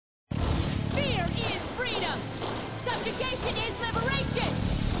Separation is liberation.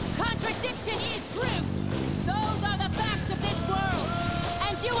 Contradiction is truth. Those are the facts of this world,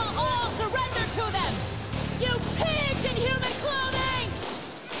 and you will all surrender to them. You pigs in human clothing!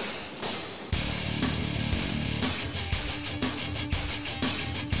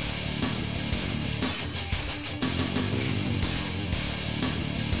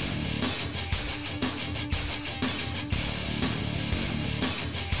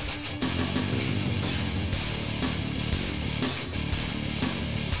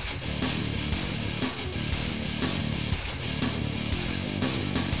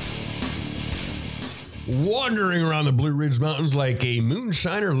 Wandering around the Blue Ridge Mountains like a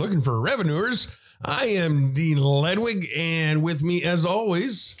moonshiner looking for revenuers, I am Dean Ledwig, and with me, as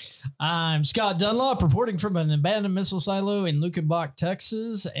always, I'm Scott Dunlop, reporting from an abandoned missile silo in Luckenbach,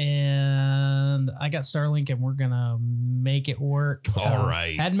 Texas, and I got Starlink, and we're gonna make it work. All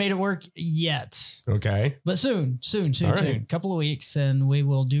right. Hadn't made it work yet, Okay. but soon. All right. Couple of weeks, and we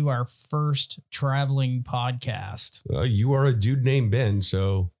will do our first traveling podcast. You are a dude named Ben,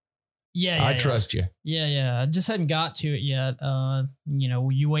 so Yeah, I trust you. Yeah. I just hadn't got to it yet.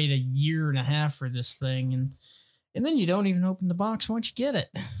 You wait a year and a half for this thing, and then you don't even open the box once you get it.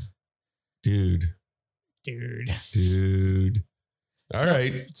 Dude. All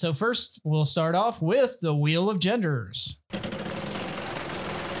right. So first, we'll start off with the Wheel of Genders.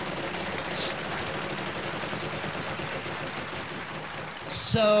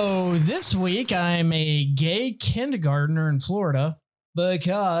 So this week, I'm a gay kindergartner in Florida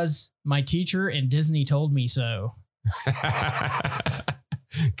because my teacher and Disney told me so.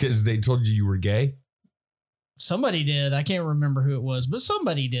 Because they told you were gay? Somebody did. I can't remember who it was, but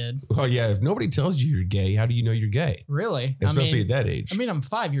somebody did. Oh, yeah. If nobody tells you you're gay, how do you know you're gay? Really? Especially at that age. I'm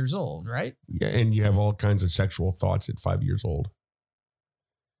 5 years old, right? Yeah, and you have all kinds of sexual thoughts at 5 years old.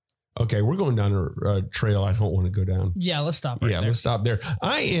 Okay, we're going down a trail I don't want to go down. Yeah, let's stop right there. Let's stop there.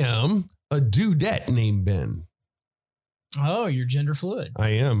 I am a dudette named Ben. Oh, you're gender fluid. I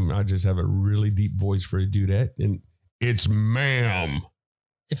am. I just have a really deep voice for a dudette, and it's ma'am.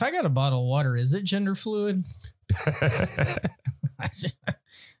 If I got a bottle of water, is it gender fluid?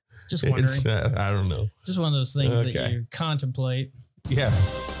 Just wondering. It's, I don't know. Just one of those things Okay. that you contemplate. Yeah.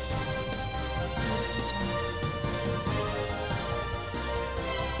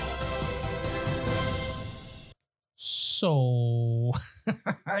 So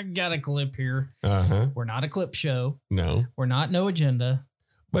I got a clip here. Uh-huh. We're not a clip show. No. We're not No Agenda.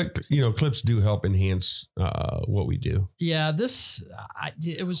 But, clips do help enhance what we do. Yeah,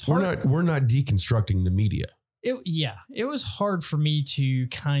 it was hard. We're not deconstructing the media. It was hard for me to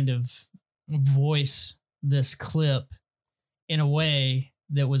kind of voice this clip in a way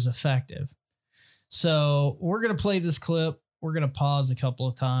that was effective. So we're going to play this clip. We're going to pause a couple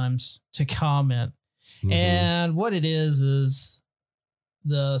of times to comment. Mhm. And what it is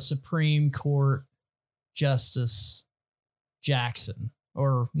the Supreme Court Justice Jackson,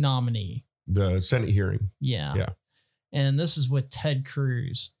 or nominee. The Senate hearing. Yeah. Yeah. And this is with Ted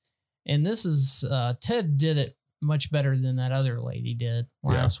Cruz. And this is, Ted did it much better than that other lady did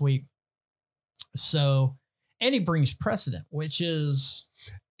last week. So, and he brings precedent, which is...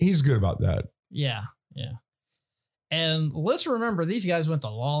 He's good about that. Yeah. And let's remember, these guys went to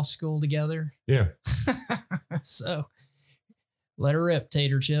law school together. Yeah. So, let her rip,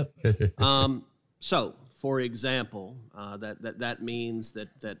 Tater Chip. So, for example, that means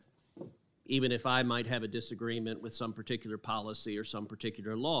that even if I might have a disagreement with some particular policy or some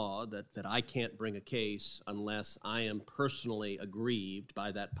particular law, that I can't bring a case unless I am personally aggrieved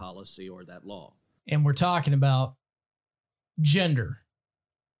by that policy or that law. And we're talking about gender.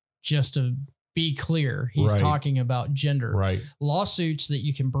 Just to be clear, he's Right. talking about gender. Right. Lawsuits that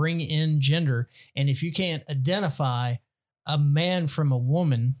you can bring in gender. And if you can't identify a man from a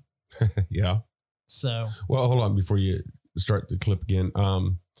woman, Yeah. so Well, hold on before you start the clip again.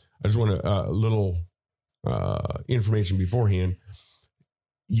 I just want a little information beforehand.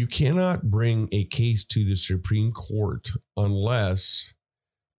 You cannot bring a case to the Supreme Court unless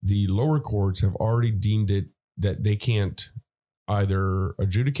the lower courts have already deemed it that they can't either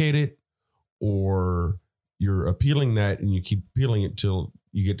adjudicate it, or you're appealing that and you keep appealing it till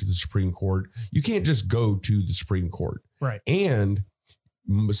you get to the Supreme Court. You can't just go to the Supreme Court. right. And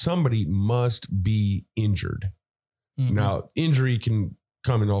somebody must be injured. Mhm. Now, injury can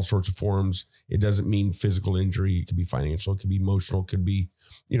come in all sorts of forms. It doesn't mean physical injury. It could be financial. It could be emotional. It could be,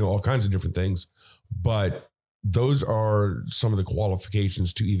 all kinds of different things. But those are some of the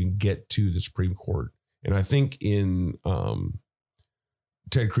qualifications to even get to the Supreme Court. And I think in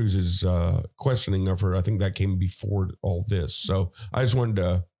Ted Cruz's questioning of her, I think that came before all this. So I just wanted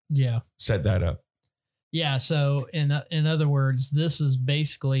to Yeah. set that up. Yeah. So in other words, this is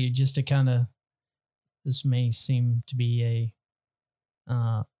basically just to kind of, this may seem to be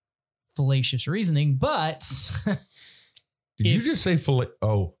a fallacious reasoning, but Did you just say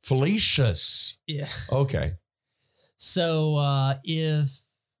fallacious? yeah. Okay. So if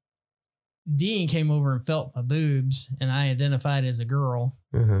Dean came over and felt my boobs and I identified as a girl,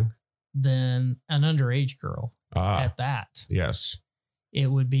 Uh-huh. then an underage girl at that, Yes. it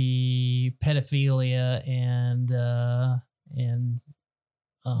would be pedophilia and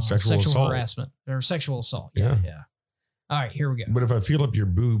Sexual sexual assault. harassment or sexual assault. Yeah. Yeah. All right, here we go. But if I feel up your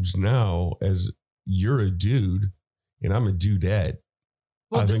boobs now as you're a dude and I'm a dudette,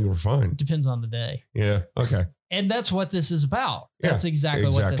 Well, I think we're fine. depends on the day. Yeah. Okay. And that's what this is about. Yeah, That's exactly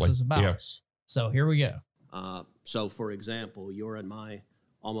what this is about. Yes. So here we go. So, for example, you're in my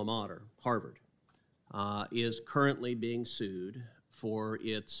alma mater, Harvard, is currently being sued for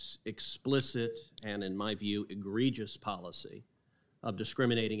its explicit and, in my view, egregious policy of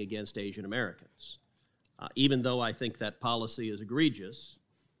discriminating against Asian Americans. Even though I think that policy is egregious,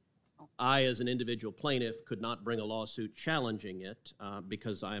 I, as an individual plaintiff, could not bring a lawsuit challenging it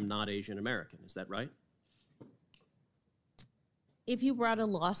because I am not Asian American. Is that right? If you brought a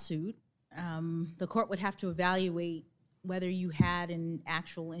lawsuit, the court would have to evaluate whether you had an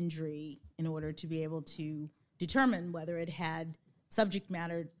actual injury in order to be able to determine whether it had subject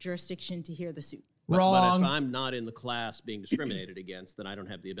matter jurisdiction to hear the suit. But Wrong. if I'm not in the class being discriminated against, then I don't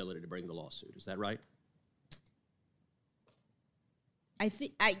have the ability to bring the lawsuit. Is that right? I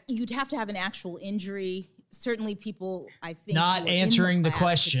think you'd have to have an actual injury. Certainly, people, I think, Not who are in answering the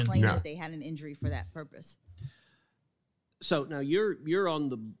class could question. claim No. that they had an injury for that purpose. So now you're on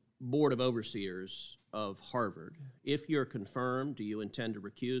the board of overseers of Harvard. If you're confirmed, do you intend to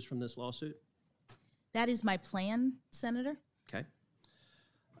recuse from this lawsuit? That is my plan, Senator. Okay.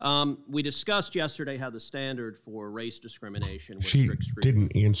 We discussed yesterday how the standard for race discrimination was She strict scrutiny.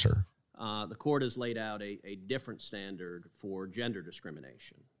 didn't answer. The court has laid out a different standard for gender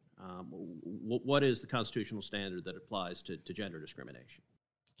discrimination. What is the constitutional standard that applies to gender discrimination?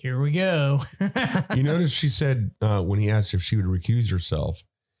 Here we go. You notice she said when he asked if she would recuse herself,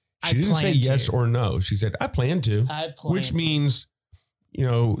 she I didn't say plan yes to. or no. She said, I plan to, I plan which to. means,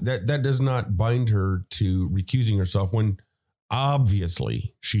 that does not bind her to recusing herself when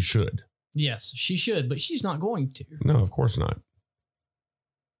obviously she should. Yes, she should, but she's not going to. No, of course not.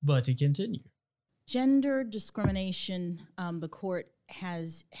 But to continue. Gender discrimination, the court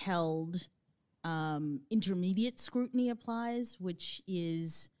has held intermediate scrutiny applies, which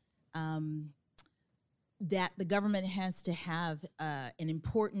is that the government has to have an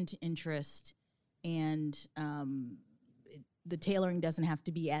important interest and the tailoring doesn't have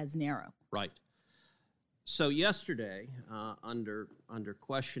to be as narrow. Right. So yesterday, under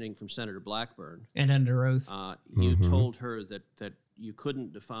questioning from Senator Blackburn, And under oath. you Mhm. told her that you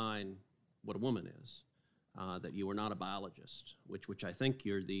couldn't define what a woman is, that you were not a biologist, which I think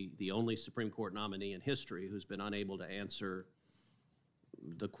you're the only Supreme Court nominee in history who's been unable to answer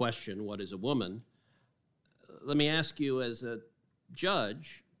the question, what is a woman? Let me ask you, as a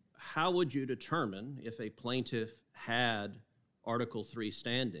judge, how would you determine if a plaintiff had Article III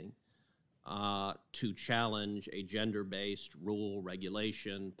standing to challenge a gender-based rule,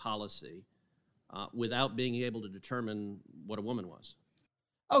 regulation, policy without being able to determine what a woman was?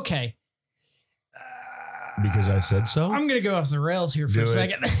 Okay. Because I said so? I'm going to go off the rails here for Do a it.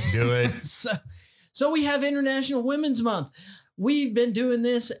 second. Do it. So we have International Women's Month. We've been doing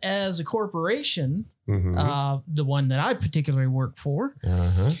this as a corporation, Mhm. the one that I particularly work for.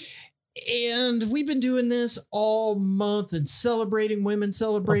 Uh-huh. And we've been doing this all month and celebrating women,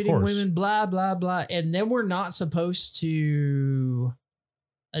 course. blah, blah, blah. And then we're not supposed to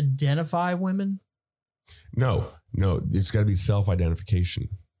identify women. No, it's got to be self-identification.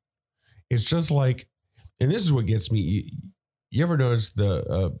 It's just like, and this is what gets me. You ever notice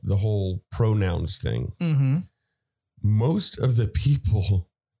the whole pronouns thing? Mm-hmm. Most of the people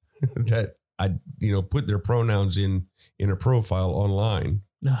that put their pronouns in a profile online.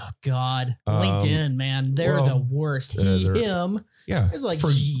 Oh, God. LinkedIn, man. They're the well, worst. they're- Him. Yeah, It's like, for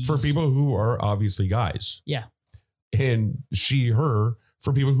geez. people who are obviously guys. Yeah. And she, her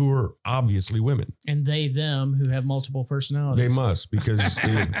for people who are obviously women. And they, them, who have multiple They personalities. must, because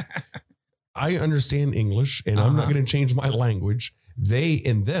I understand English and I'm not Uh-huh. going to change my language. They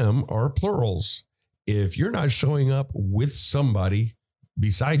and them are plurals. If you're not showing up with somebody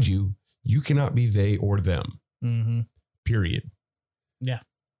beside you, you cannot be they or them. Mm-hmm. Period. Yeah.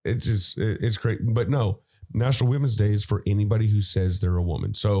 It's great. But no, National Women's Day is for anybody who says they're a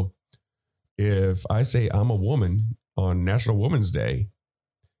woman. So if I say I'm a woman on National Women's Day,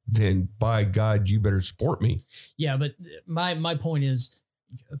 then by God, you better support me. Yeah, but my point is,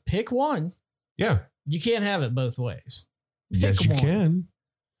 pick one. Yeah. You can't have it both ways. Yes, Pick you one. can.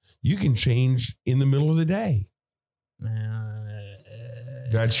 You can change in the middle of the day.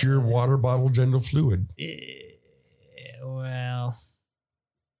 That's your water bottle gender fluid. Well,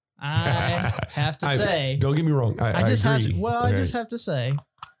 I have to say, don't get me wrong. I just agree. have to. Well, Okay. I just have to say,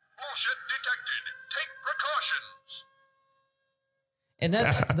 Bullshit detected. Take precautions. and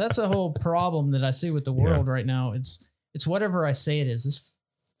that's a whole problem that I see with the world right now. It's whatever I say it is. This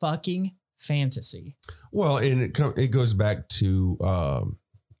fucking fantasy. Well, and it goes back to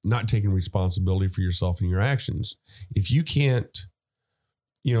not taking responsibility for yourself and your actions. If you can't,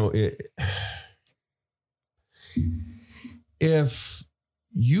 if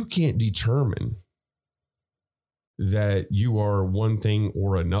you can't determine that you are one thing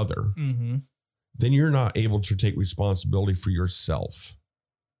or another, Mm-hmm. then you're not able to take responsibility for yourself.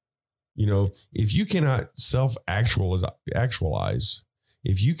 If you cannot self-actualize,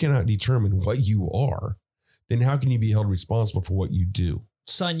 if you cannot determine what you are, then how can you be held responsible for what you do?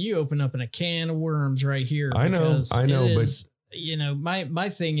 Son, you open up in a can of worms right here. I know, because but my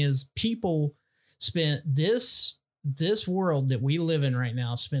thing is, people spent this world that we live in right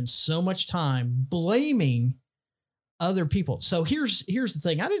now spend so much time blaming other people. So here's the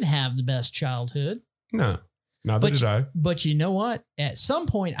thing. I didn't have the best childhood. No, neither did I. But you know what? At some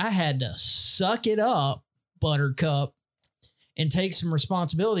point I had to suck it up, Buttercup, and take some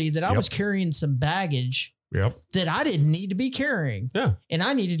responsibility that I was carrying some baggage Yep. that I didn't need to be carrying. Yeah. And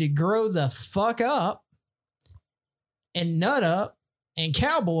I needed to grow the fuck up and nut up and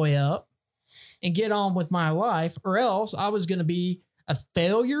cowboy up and get on with my life, or else I was going to be a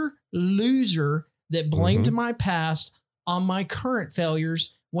failure loser that blamed my past on my current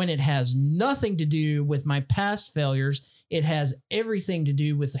failures, when it has nothing to do with my past failures. It has everything to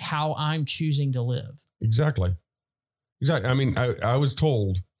do with how I'm choosing to live. Exactly. I mean, I was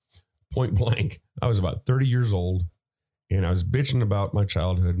told point blank, I was about 30 years old and I was bitching about my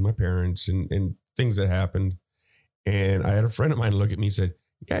childhood and my parents and things that happened. And I had a friend of mine look at me and said,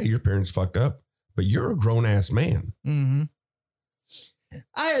 yeah, your parents fucked up, but you're a grown ass man. Mm-hmm.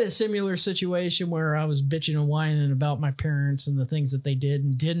 I had a similar situation where I was bitching and whining about my parents and the things that they did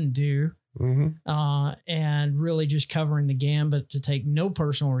and didn't do. Mm-hmm. And really just covering the gambit to take no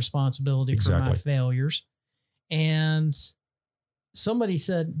personal responsibility for my failures. And somebody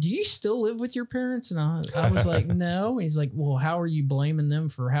said, do you still live with your parents? And I was like, no. He's like, well, how are you blaming them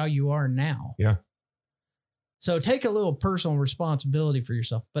for how you are now? Yeah. So take a little personal responsibility for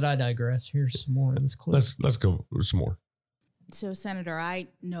yourself. But I digress. Here's some more of this clip. Let's go with some more. So, Senator, I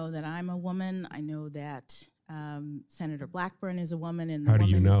know that I'm a woman. I know that Senator Blackburn is a woman. And the How do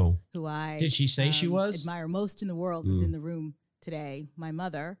you woman know? who I Did she say she was? admire most in the world is in the room today, my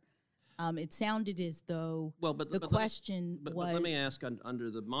mother. It sounded as though the question was... But let me ask,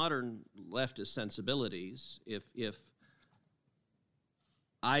 under the modern leftist sensibilities, if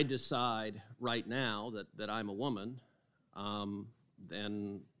I decide right now that I'm a woman,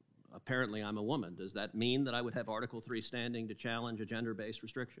 then apparently I'm a woman. Does that mean that I would have Article III standing to challenge a gender-based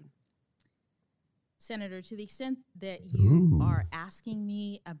restriction? Senator, to the extent that you Ooh. are asking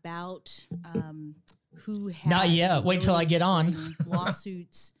me about who has... Not yet. the Wait till I ability get to on. bring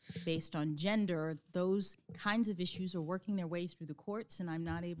lawsuits based on gender, those kinds of issues are working their way through the courts, and I'm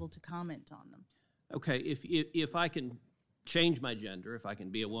not able to comment on them. Okay, if I can change my gender, if I can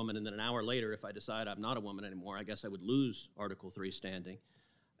be a woman, and then an hour later, if I decide I'm not a woman anymore, I guess I would lose Article III standing.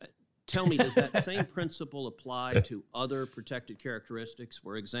 Tell me, does that same principle apply to other protected characteristics?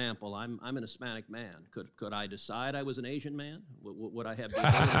 For example, I'm an Hispanic man. Could I decide I was an Asian man? Would I have the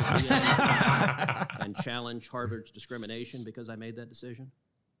ability to be and challenge Harvard's discrimination because I made that decision?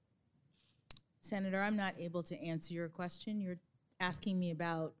 Senator, I'm not able to answer your question. You're asking me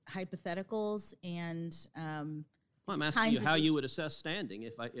about hypotheticals and Well, I'm asking you how you would assess standing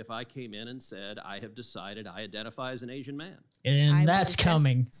if I came in and said, I have decided I identify as an Asian man. And I that's would assess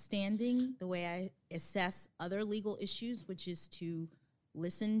coming. standing the way I assess other legal issues, which is to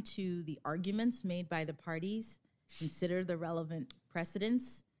listen to the arguments made by the parties, consider the relevant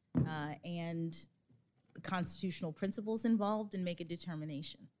precedents, and the constitutional principles involved, and make a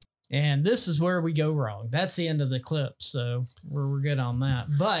determination. And this is where we go wrong. That's the end of the clip. So we're good on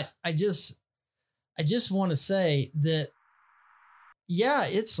that. But I just want to say that, yeah,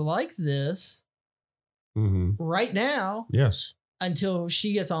 it's like this right now Yes. until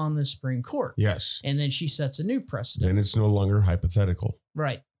she gets on the Supreme Court. Yes. And then she sets a new precedent. Then it's no longer hypothetical.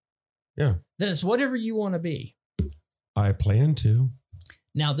 Right. Yeah. Then it's whatever you want to be. I plan to.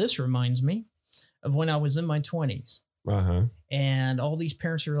 Now, this reminds me of when I was in my 20s. Uh-huh. And all these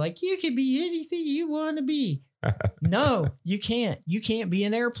parents are like, you can be anything you want to be. No, you can't. You can't be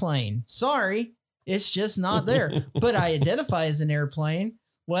an airplane. Sorry. It's just not there. But I identify as an airplane.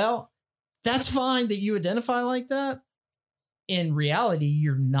 Well, that's fine that you identify like that. In reality,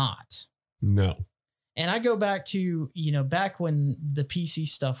 you're not. No. And I go back to, back when the PC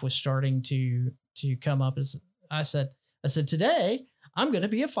stuff was starting to come up, as I said, today I'm going to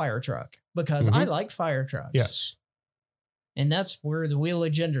be a fire truck because I like fire trucks. Yes. And that's where the Wheel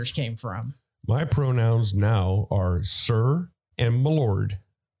of Genders came from. My pronouns now are sir and my lord.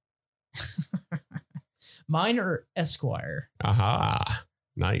 Mine are Esquire. Aha.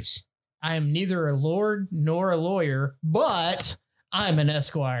 Nice. I am neither a lord nor a lawyer, but I'm an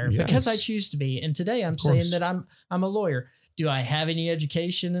Esquire because I choose to be. And today I'm saying that I'm a lawyer. Do I have any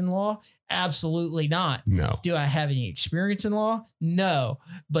education in law? Absolutely not. No. Do I have any experience in law? No.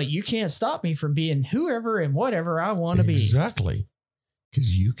 But you can't stop me from being whoever and whatever I want to be. Exactly.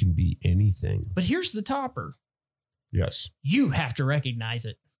 Because you can be anything. But here's the topper. Yes. You have to recognize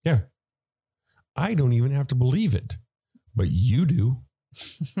it. Yeah. I don't even have to believe it, but you do.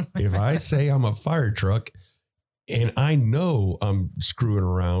 If I say I'm a fire truck and I know I'm screwing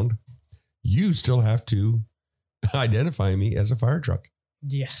around, you still have to identify me as a fire truck.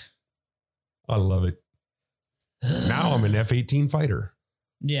 Yeah. I love it. Now I'm an F-18 fighter.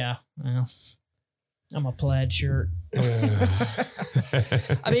 Yeah. Well, I'm a plaid shirt. I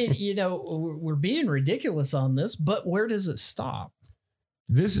mean, we're being ridiculous on this, but where does it stop?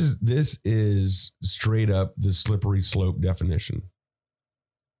 This is straight up the slippery slope definition.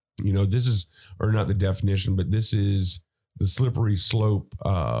 This is, or not the definition, but this is the slippery slope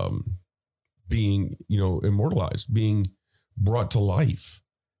being, immortalized, being brought to life.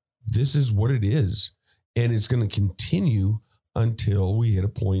 This is what it is. And it's going to continue until we hit a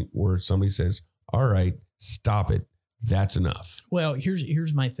point where somebody says, all right, stop it. That's enough. Well,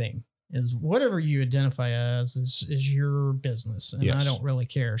 here's my thing is whatever you identify as is your business. And I don't really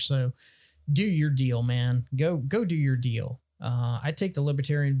care. So do your deal, man. Go do your deal. I take the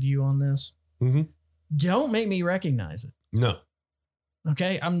libertarian view on this. Mm-hmm. Don't make me recognize it. No.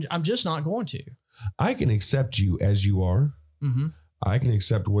 Okay. I'm just not going to. I can accept you as you are. Mm-hmm. I can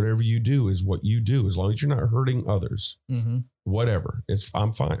accept whatever you do is what you do, as long as you're not hurting others. Mm-hmm. Whatever.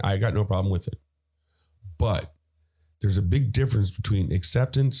 I'm fine. I got no problem with it. But there's a big difference between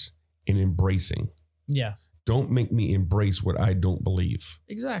acceptance and embracing. Yeah. Don't make me embrace what I don't believe.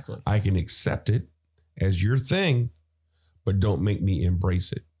 Exactly. I can accept it as your thing, but don't make me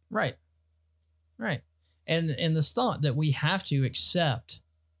embrace it. Right. Right. And this thought that we have to accept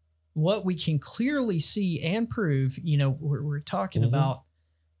what we can clearly see and prove, we're talking about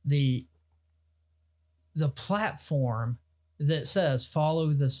the platform that says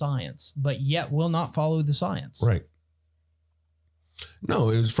follow the science, but yet will not follow the science. Right. No,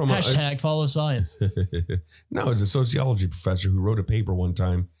 it was from hashtag follow science. No, it was a sociology professor who wrote a paper one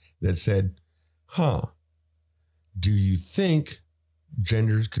time that said, do you think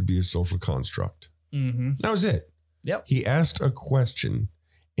genders could be a social construct? Mm-hmm. That was it. Yep. He asked a question,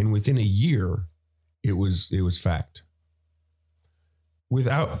 and within a year, it was fact.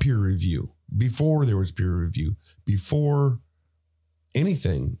 Without peer review, before there was peer review, before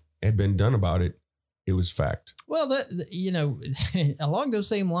anything had been done about it, it was fact. Well, along those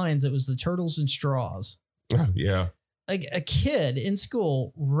same lines, it was the turtles and straws. Oh, yeah. Like a kid in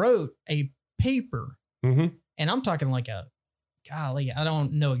school wrote a paper, Mm-hmm. and I'm talking like I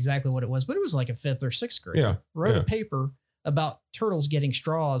don't know exactly what it was, but it was like a 5th or 6th grade. Yeah. Wrote a paper about turtles getting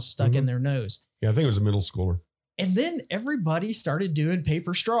straws stuck in their nose. Yeah, I think it was a middle schooler. And then everybody started doing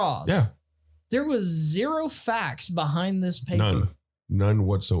paper straws. Yeah. There was zero facts behind this paper. None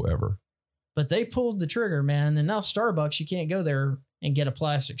whatsoever. But they pulled the trigger, man. And now Starbucks, you can't go there and get a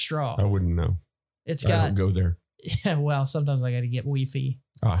plastic straw. I wouldn't know. I don't go there. Yeah, well, sometimes I got to get Wi-Fi.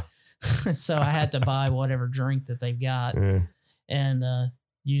 So I had to buy whatever drink that they've got and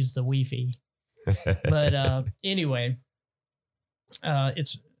use the Wi-Fi. But anyway,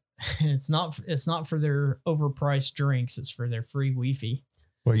 it's not for their overpriced drinks. It's for their free Wi-Fi.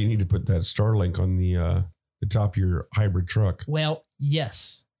 Well, you need to put that Starlink on the top of your hybrid truck. Well,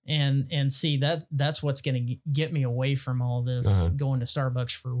 yes. And see that's what's going to get me away from all this going to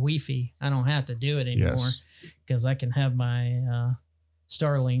Starbucks for Wi-Fi. I don't have to do it anymore because I can have my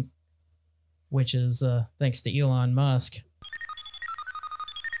Starlink, which is thanks to Elon Musk.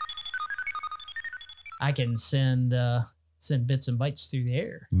 I can send bits and bytes through the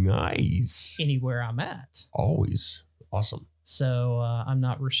air. Nice. Anywhere I'm at. Always. Awesome. So I'm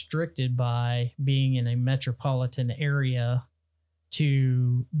not restricted by being in a metropolitan area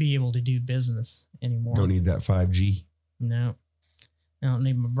to be able to do business anymore. Don't need that 5G. No, I don't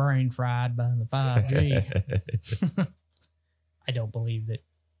need my brain fried by the 5G. I don't believe that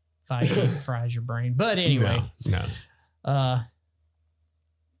 5G fries your brain. But anyway, no.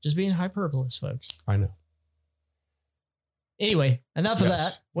 Just being hyperbolous, folks. I know. Anyway, enough of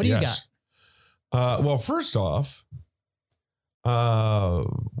that. What do you got? Well, first off,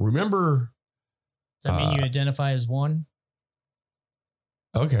 remember. Does that mean you identify as one?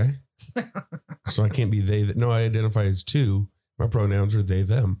 Okay. So I can't be they. No, I identify as two. My pronouns are they,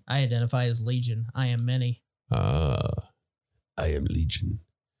 them. I identify as Legion. I am many. I am Legion.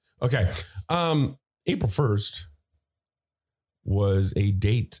 Okay. April 1st was a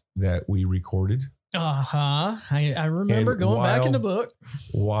date that we recorded. Uh-huh. I remember going back in the book.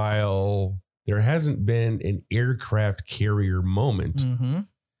 While there hasn't been an aircraft carrier moment. Mm-hmm.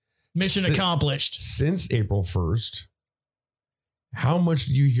 Mission accomplished. Since April 1st, how much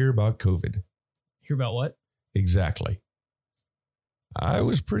do you hear about COVID? Hear about what? Exactly. I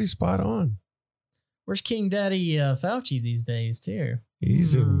was pretty spot on. Where's King Daddy Fauci these days, too?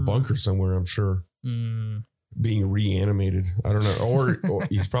 He's in a bunker somewhere, I'm sure. Being reanimated. I don't know. Or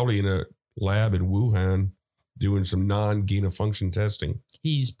he's probably in a lab in Wuhan doing some non-gain of function testing.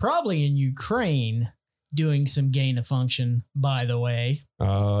 He's probably in Ukraine doing some gain of function, by the way.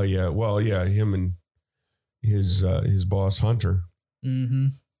 Yeah. Well, yeah, him and his boss Hunter. Mm-hmm.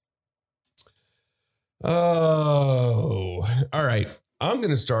 Oh, all right. I'm going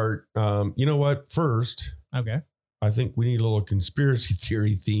to start. You know what? First, okay. I think we need a little conspiracy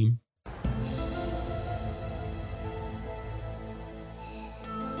theory theme.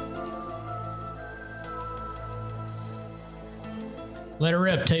 Let her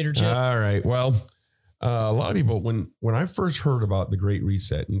rip, Tater Chip. All right. Well, a lot of people, when I first heard about the Great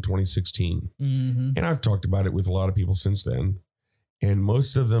Reset in 2016, and I've talked about it with a lot of people since then, and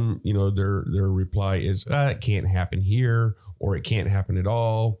most of them, you know, their reply is, it can't happen here, or it can't happen at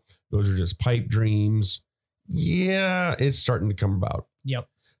all. Those are just pipe dreams. Yeah, it's starting to come about. Yep.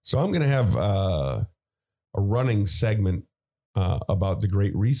 So I'm going to have a running segment about the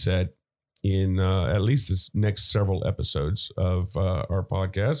Great Reset in at least this next several episodes of our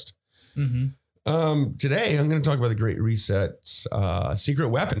podcast. Today, I'm going to talk about the Great Reset's secret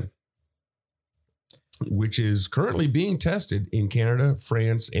weapon, which is currently being tested in Canada,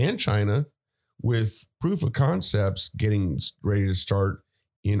 France, and China, with proof of concepts getting ready to start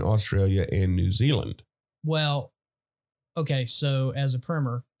in Australia and New Zealand. Well, okay, so as a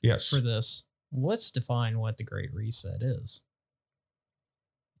primer Yes. for this, let's define what the Great Reset is.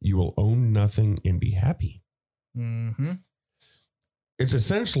 You will own nothing and be happy. Mm-hmm. It's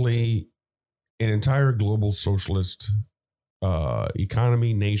essentially an entire global socialist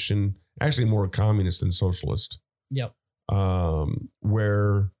economy, nation, actually more communist than socialist. Yep.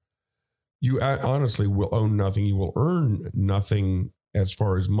 Where you honestly will own nothing. You will earn nothing as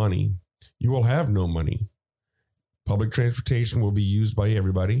far as money. You will have no money. Public transportation will be used by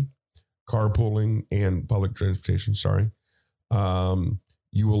everybody. Carpooling and public transportation, sorry.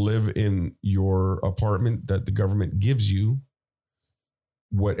 You will live in your apartment that the government gives you,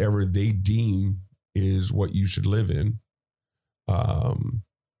 whatever they deem is what you should live in.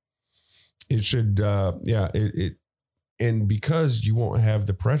 It should, and because you won't have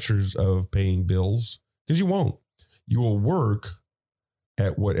the pressures of paying bills, because you won't, you will work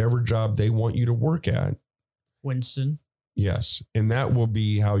at whatever job they want you to work at. Winston. Yes. And that will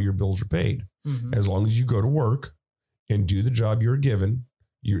be how your bills are paid. Mm-hmm. As long as you go to work and do the job you're given,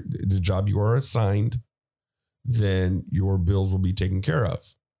 the job you are assigned, then your bills will be taken care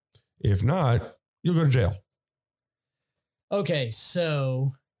of. If not, you'll go to jail. Okay,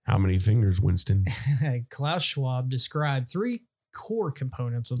 so how many fingers, Winston? Klaus Schwab described three core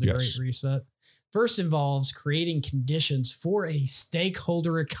components of the Great Reset. First involves creating conditions for a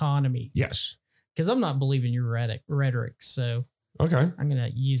stakeholder economy. Yes. Because I'm not believing your rhetoric, so okay, I'm going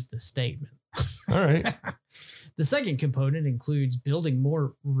to use the statement. All right. The second component includes building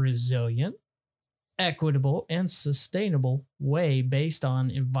more resilient, equitable, and sustainable way based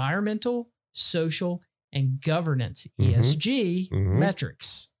on environmental, social, and governance, ESG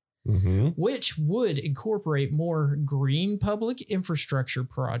metrics, which would incorporate more green public infrastructure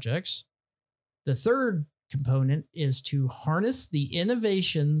projects. The third component is to harness the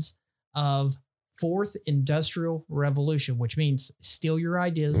innovations of fourth industrial revolution, which means steal your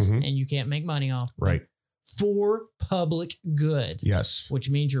ideas and you can't make money off. Right. For public good. Yes. Which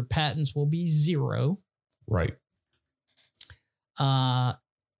means your patents will be zero. Right.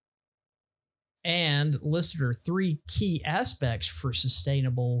 And listed are three key aspects for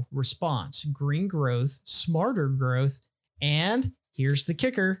sustainable response: green growth, smarter growth, and here's the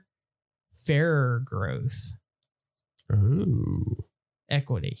kicker, fairer growth. Ooh.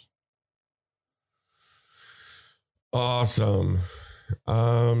 equity. Awesome.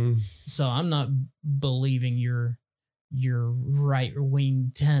 So I'm not believing your right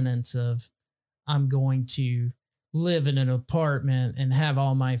wing tenets of I'm going to live in an apartment and have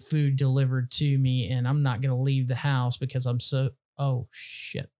all my food delivered to me, and I'm not going to leave the house because I'm so. Oh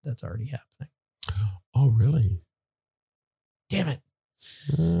shit, that's already happening. Oh, really? Damn it.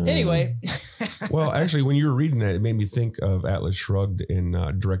 Anyway. Well, actually, when you were reading that, it made me think of Atlas Shrugged in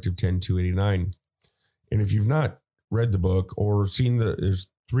Directive 10-289. And if you've not read the book or seen there's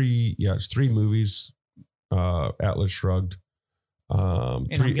three movies, Atlas Shrugged. And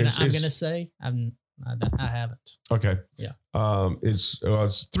I'm gonna say I haven't. Okay. Yeah.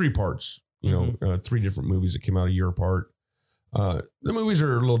 It's 3 parts, you know, 3 different movies that came out a year apart. The movies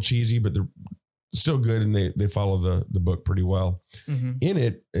are a little cheesy, but they're still good, and they follow the book pretty well. Mm-hmm. In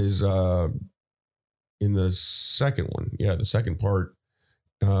it is in the second one, the second part,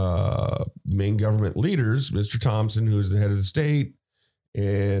 the main government leaders, Mr. Thompson, who is the head of the state,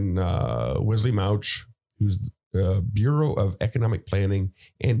 and Wesley Mouch, who's the Bureau of Economic Planning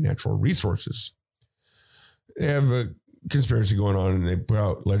and Natural Resources. They have a conspiracy going on, and they put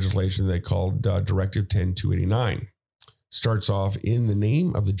out legislation they called Directive 10-289. Starts off in the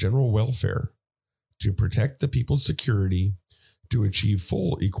name of the general welfare to protect the people's security, to achieve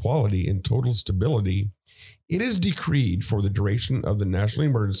full equality and total stability. It is decreed for the duration of the national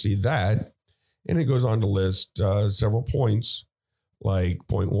emergency that, and it goes on to list several points, like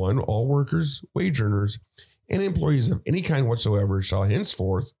point 1, all workers, wage earners, and employees of any kind whatsoever shall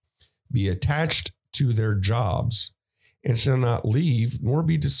henceforth be attached to their jobs and shall not leave nor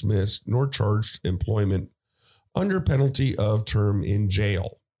be dismissed nor charged employment under penalty of term in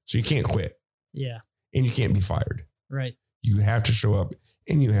jail. So you can't quit. Yeah. And you can't be fired. Right. You have to show up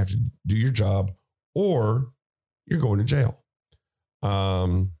and you have to do your job or you're going to jail.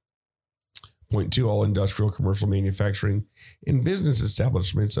 Point 2, all industrial, commercial, manufacturing, and business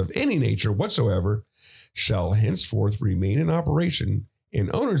establishments of any nature whatsoever shall henceforth remain in operation, and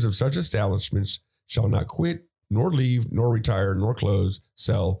owners of such establishments shall not quit, nor leave, nor retire, nor close,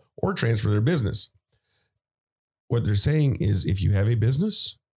 sell, or transfer their business. What they're saying is if you have a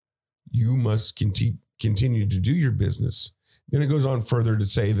business, you must continue to do your business. Then it goes on further to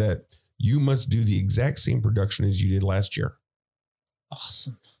say that you must do the exact same production as you did last year.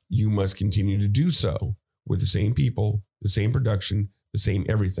 Awesome. You must continue to do so with the same people, the same production, the same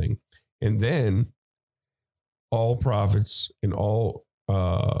everything. And then all profits and all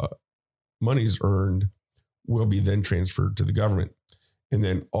monies earned will be then transferred to the government. And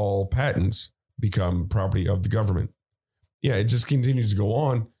then all patents become property of the government. Yeah, it just continues to go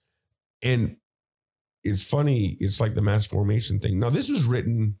on. And it's funny. It's like the mass formation thing. Now, this was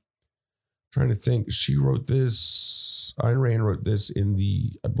written, trying to think, she wrote this, Ayn Rand wrote this in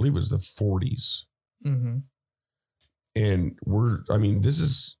I believe it was the 40s. Mm-hmm. And this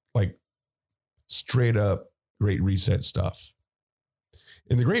is like straight up Great Reset stuff.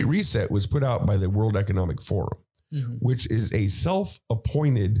 And the Great Reset was put out by the World Economic Forum, which is a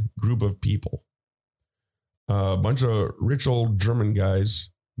self-appointed group of people. A bunch of rich old German guys,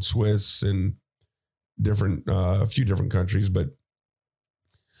 Swiss and a few different countries, but a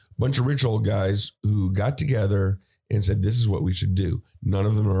bunch of rich old guys who got together and said, this is what we should do. None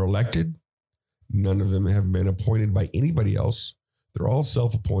of them are elected. None of them have been appointed by anybody else. They're all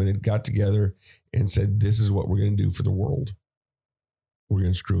self-appointed, got together and said, this is what we're going to do for the world. We're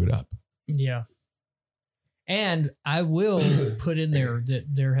going to screw it up. Yeah. And I will put in there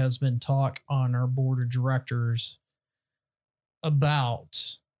that there has been talk on our board of directors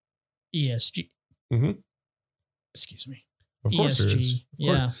about ESG. Mm-hmm. Excuse me. Of course ESG. there is.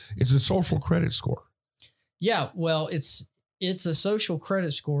 Yeah. It's a social credit score. Yeah. Well, it's a social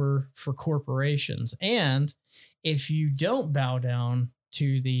credit score for corporations. And if you don't bow down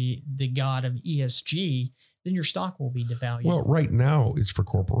to the god of ESG, then your stock will be devalued. Well, right now it's for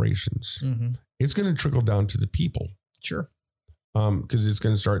corporations. Mm-hmm. It's going to trickle down to the people. Sure. Because it's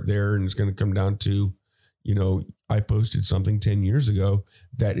going to start there and it's going to come down to, I posted something 10 years ago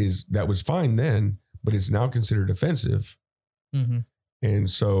that was fine then, but it's now considered offensive. Mm-hmm. And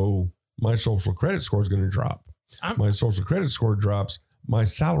so my social credit score is going to drop. My social credit score drops, my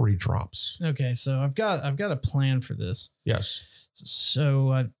salary drops. Okay, so I've got a plan for this. Yes.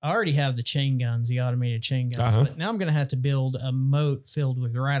 So I already have the chain guns, the automated chain guns, but now I'm going to have to build a moat filled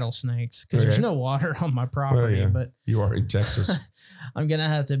with rattlesnakes because there's no water on my property. Well, yeah. But you are in Texas. I'm going to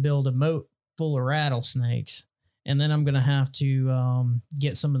have to build a moat full of rattlesnakes, and then I'm going to have to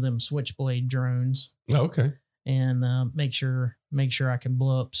get some of them switchblade drones. Oh, okay. And make sure I can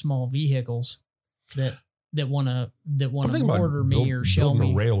blow up small vehicles that that want to I'm thinking about mortar me or shell building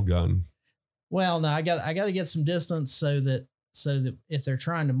me. a rail gun. Well, no, I got to get some distance so that if they're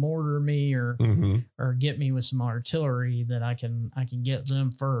trying to mortar me or get me with some artillery, that I can get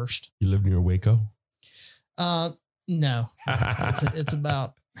them first. You live near Waco? No,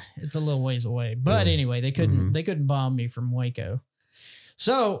 it's a little ways away, but anyway, they couldn't bomb me from Waco.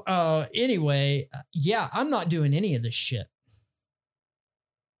 So, anyway, yeah, I'm not doing any of this shit.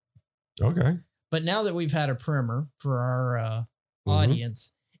 Okay. But now that we've had a primer for our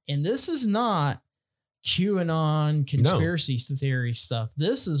audience, and this is not QAnon conspiracy theory stuff.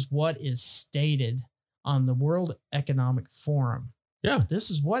 This is what is stated on the World Economic Forum. Yeah. This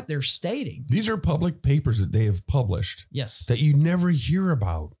is what they're stating. These are public papers that they have published Yes. that you never hear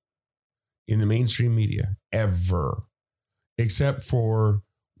about in the mainstream media ever, except for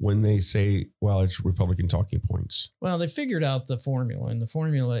when they say, well, it's Republican talking points. Well, they figured out the formula, and the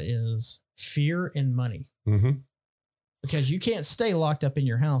formula is fear and money. Mm-hmm. Because you can't stay locked up in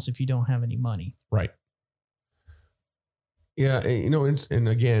your house if you don't have any money. Right. Yeah. And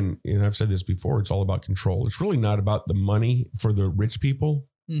again, and I've said this before, it's all about control. It's really not about the money for the rich people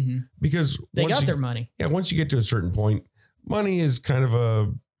because they got their money. Yeah. Once you get to a certain point, money is kind of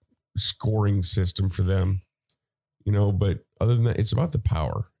a scoring system for them, but other than that, it's about the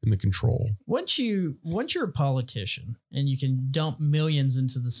power and the control. Once you're a politician and you can dump millions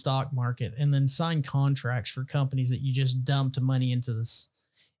into the stock market and then sign contracts for companies that you just dumped money into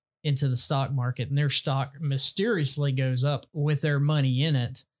the stock market, and their stock mysteriously goes up with their money in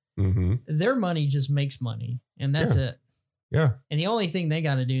it, their money just makes money, and that's it. Yeah. And the only thing they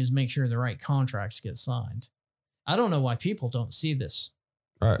got to do is make sure the right contracts get signed. I don't know why people don't see this.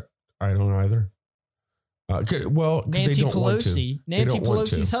 I don't either. Well, Nancy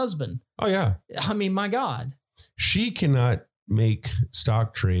Pelosi's husband. Oh, yeah. I mean, my God. She cannot make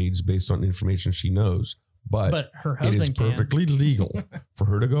stock trades based on information she knows, but her husband it is perfectly legal for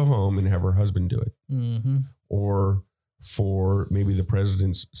her to go home and have her husband do it. Mm-hmm. Or for maybe the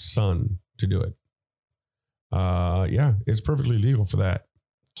president's son to do it. Yeah, it's perfectly legal for that.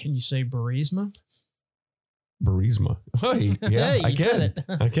 Can you say Burisma? Burisma. Hey, yeah, hey, I can.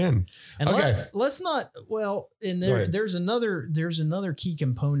 I can. And okay. let's not. Well, and there's another key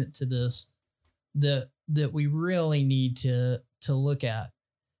component to this that we really need to look at.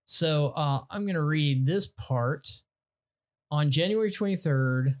 So I'm going to read this part. On January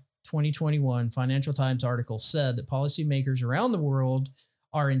 23rd, 2021, Financial Times article said that policymakers around the world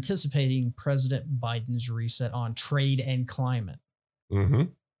are anticipating President Biden's reset on trade and climate. Mm-hmm.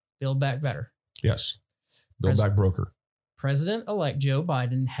 Build Back Better. Yes. Build Back Broker. President-elect Joe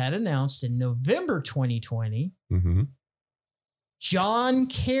Biden had announced in November 2020, John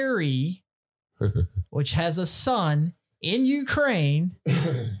Kerry, which has a son in Ukraine,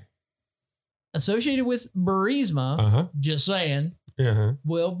 associated with Burisma, just saying,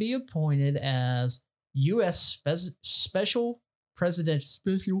 will be appointed as U.S. special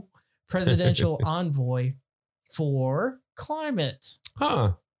presidential envoy for climate.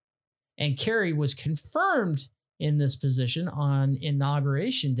 And Kerry was confirmed in this position on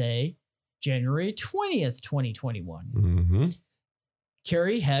Inauguration Day, January 20th, 2021.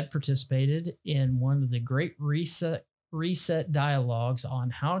 Kerry had participated in one of the Great Reset dialogues on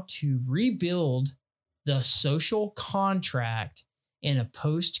how to rebuild the social contract in a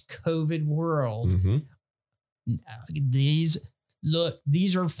post-COVID world. These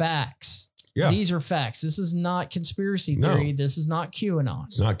are facts. Yeah. These are facts. This is not conspiracy theory. No. This is not QAnon.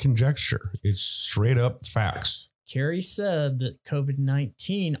 It's not conjecture. It's straight up facts. Kerry said that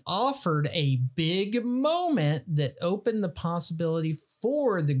COVID-19 offered a big moment that opened the possibility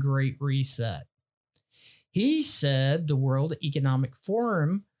for the Great Reset. He said the World Economic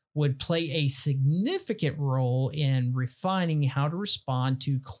Forum would play a significant role in refining how to respond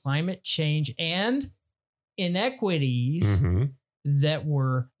to climate change and inequities that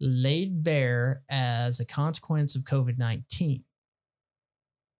were laid bare as a consequence of COVID-19.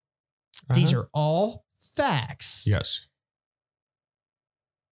 These are all facts. Yes.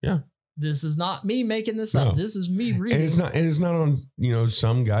 Yeah. This is not me making this up. This is me reading. And it's not on,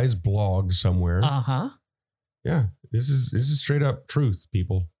 some guy's blog somewhere. Yeah. This is straight up truth,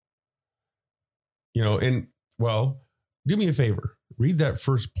 people. Do me a favor. Read that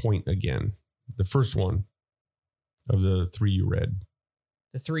first point again. The first one of the three you read.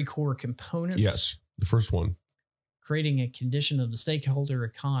 The three core components? Yes. The first one. Creating a condition of the stakeholder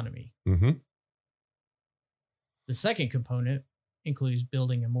economy. The second component includes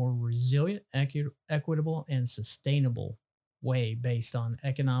building a more resilient, equitable, and sustainable way based on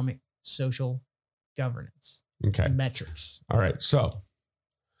economic, social governance. Okay. And metrics. All right. So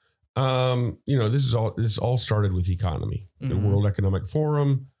This all started with economy. The Mhm. World Economic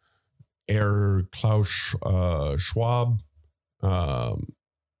Forum, Klaus Schwab,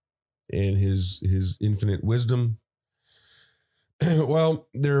 and his infinite wisdom. Well,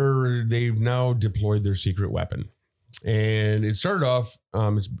 they've now deployed their secret weapon, and it started off.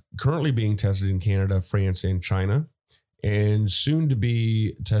 It's currently being tested in Canada, France, and China, and soon to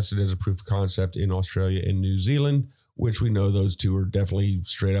be tested as a proof of concept in Australia and New Zealand, which we know those two are definitely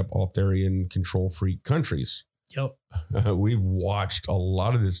straight up authoritarian control freak countries. Yep. We've watched a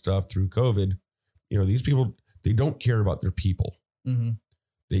lot of this stuff through COVID. These people, they don't care about their people. Mm-hmm.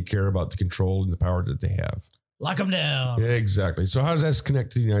 They care about the control and the power that they have. Lock them down. Exactly. So how does that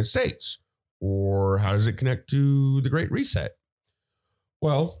connect to the United States? Or how does it connect to the Great Reset?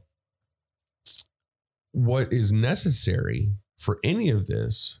 Well, what is necessary for any of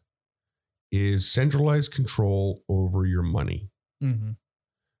this is centralized control over your money. Mm-hmm.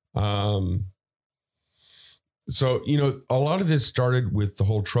 So, a lot of this started with the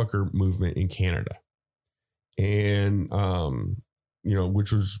whole trucker movement in Canada. And,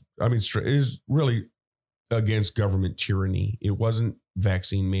 which was, is really against government tyranny. It wasn't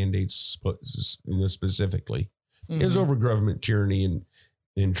vaccine mandates specifically. It was over government tyranny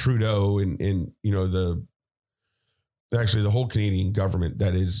and Trudeau and the whole Canadian government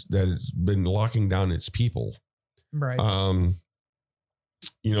that has been locking down its people. Right.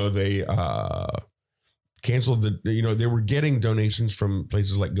 They canceled they were getting donations from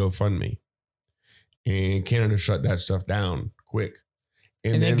places like GoFundMe, and Canada shut that stuff down quick.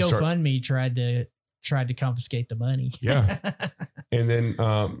 And then GoFundMe tried to confiscate the money. Yeah. And then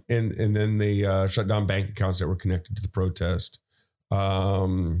and then they shut down bank accounts that were connected to the protest.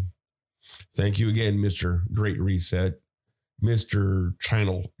 Thank you again, Mr. Great Reset, Mr.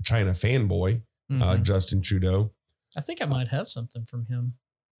 China fanboy, Mhm. Justin Trudeau. I think I might have something from him.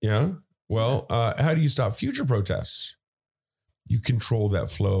 Yeah. Well, how do you stop future protests? You control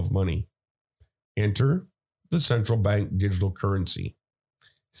that flow of money. Enter the central bank digital currency,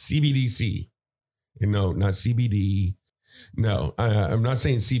 CBDC. And no, not CBD. No, I'm not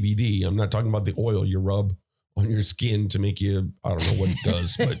saying CBD. I'm not talking about the oil you rub on your skin to make you, I don't know what it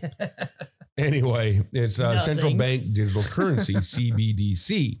does, but anyway, it's central bank digital currency,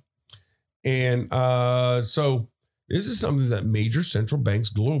 CBDC. And so this is something that major central banks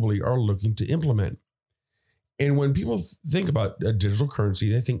globally are looking to implement. And when people think about a digital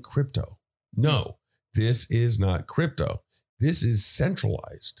currency, they think crypto. No, this is not crypto. This is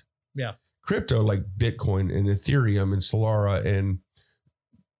centralized. Yeah. Crypto like Bitcoin and Ethereum and Solara and,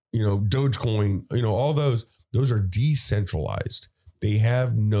 Dogecoin, all those are decentralized. They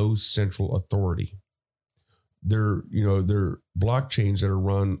have no central authority. They're blockchains that are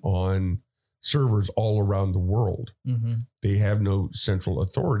run on servers all around the world. Mm-hmm. They have no central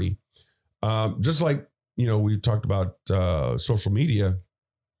authority. Just like, we talked about social media,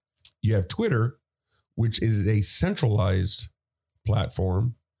 you have Twitter, which is a centralized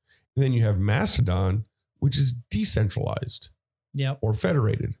platform. And then you have Mastodon, which is decentralized. Yep. Or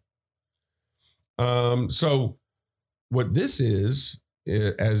federated. So what this is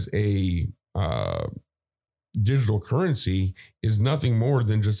as a digital currency is nothing more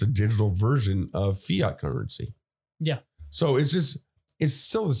than just a digital version of fiat currency. Yeah. So it's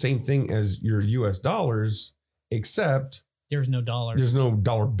still the same thing as your US dollars, except there's no dollar. There's no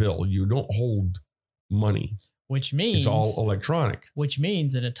dollar bill. You don't hold money. Which means it's all electronic. Which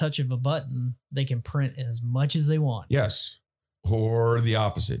means at a touch of a button, they can print as much as they want. Yes. Or the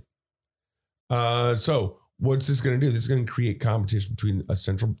opposite. So what's this going to do? This is going to create competition between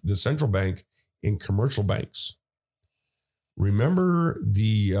the central bank and commercial banks. Remember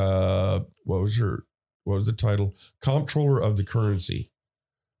the what was the title? Comptroller of the Currency,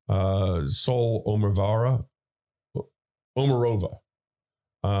 Sol Omarova.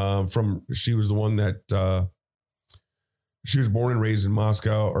 She was the one that she was born and raised in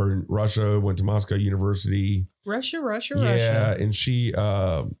Moscow or in Russia, went to Moscow University. Russia. And she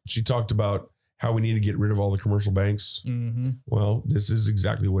talked about how we need to get rid of all the commercial banks. Mm-hmm. Well, this is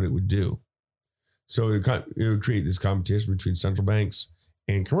exactly what it would do. So it would create this competition between central banks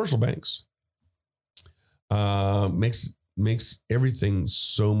and commercial banks. Makes everything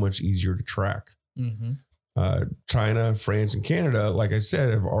so much easier to track. Mm-hmm. China, France, and Canada, like I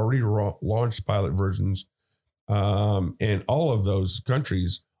said, have already launched pilot versions. And all of those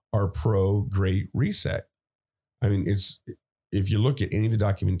countries are pro Great Reset. I mean, if you look at any of the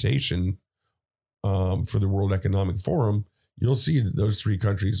documentation for the World Economic Forum, you'll see that those three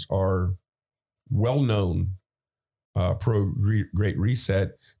countries are well-known pro Great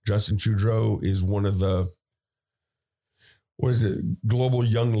Reset. Justin Trudeau is one of the what is it? Global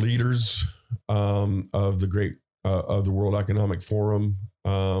Young Leaders of the World Economic Forum.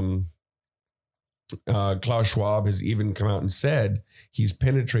 Klaus Schwab has even come out and said he's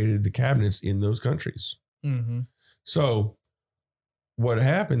penetrated the cabinets in those countries. Mm-hmm. So what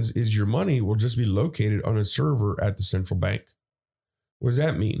happens is your money will just be located on a server at the central bank. What does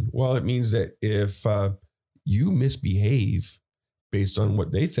that mean? Well, it means that if you misbehave based on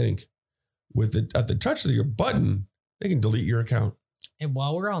what they think, at the touch of your button, they can delete your account. And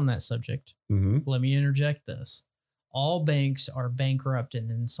while we're on that subject, Mm-hmm. let me interject this. All banks are bankrupt and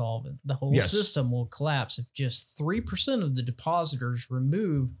insolvent. The whole Yes. system will collapse if just 3% of the depositors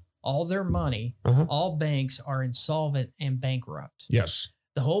remove all their money. Uh-huh. All banks are insolvent and bankrupt. Yes.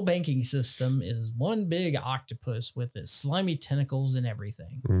 The whole banking system is one big octopus with its slimy tentacles and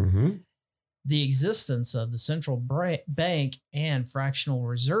everything. Mm-hmm. The existence of the central bank and fractional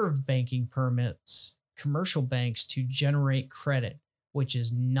reserve banking permits commercial banks to generate credit, which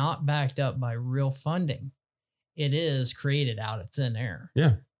is not backed up by real funding. It is created out of thin air.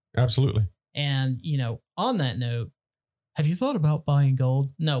 Yeah, absolutely. And, on that note, have you thought about buying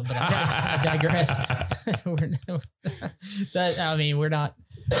gold? No, but I digress. We're not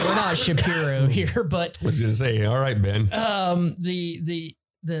Shapiro here, but I was going to say, all right, Ben. the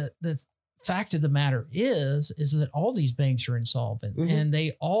fact of the matter is that all these banks are insolvent and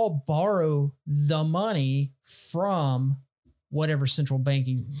they all borrow the money from whatever central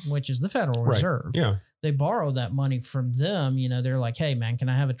banking, which is the Federal Reserve. Yeah. They borrow that money from them. They're like, hey man, can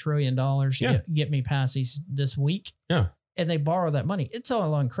I have $1 trillion? Get me past this week. Yeah. And they borrow that money. It's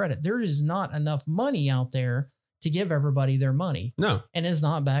all on credit. There is not enough money out there to give everybody their money. No. And it's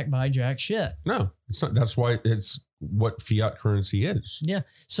not backed by jack shit. No, it's not. That's why it's what fiat currency is. Yeah.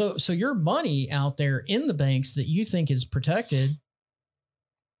 So your money out there in the banks that you think is protected,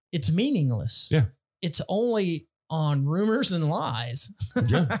 it's meaningless. Yeah. It's only on rumors and lies.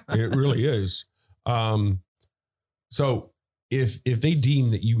 Yeah, it really is. So if they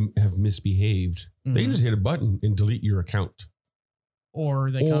deem that you have misbehaved, they can just hit a button and delete your account.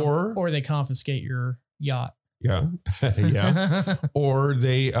 Or they confiscate your yacht. Yeah. Yeah. Or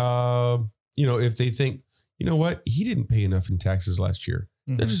they, if they think, you know what, he didn't pay enough in taxes last year,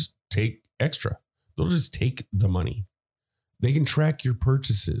 they'll just take extra. They'll just take the money. They can track your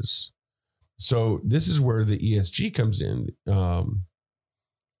purchases. So this is where the ESG comes in.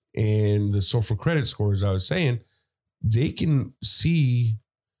 And the social credit scores, I was saying, they can see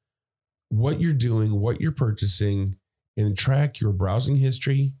what you're doing, what you're purchasing, and track your browsing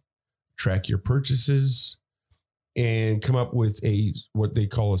history, track your purchases, and come up with what they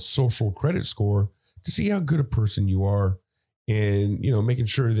call a social credit score to see how good a person you are, and making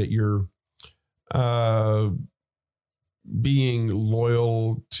sure that you're being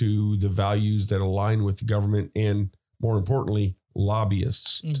loyal to the values that align with the government, and more importantly,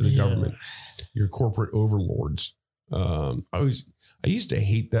 lobbyists to the government, your corporate overlords. I used to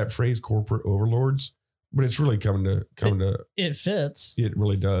hate that phrase, corporate overlords, but it's really coming to it fits. It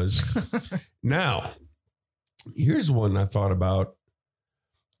really does. Now, here's one I thought about.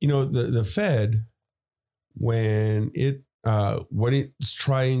 The Fed, when it's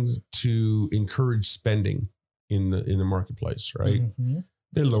trying to encourage spending in the marketplace, right? Mm-hmm.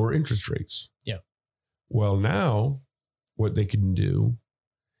 They lower interest rates. Yeah. Well, now what they can do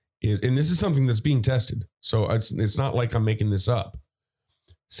is, and this is something that's being tested, so it's not like I'm making this up.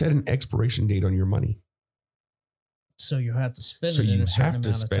 Set an expiration date on your money. So you have to spend So it in you a certain have to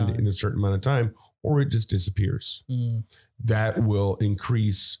amount of spend it time. in a certain amount of time, or it just disappears. That will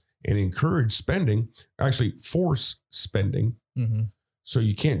increase and encourage spending, actually force spending. Mm-hmm. So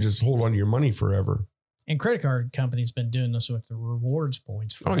you can't just hold on to your money forever. And credit card companies been doing this with the rewards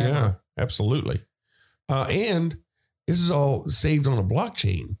points forever. Oh yeah, absolutely. And this is all saved on a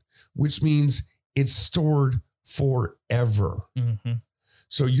blockchain, which means it's stored forever. Mm-hmm.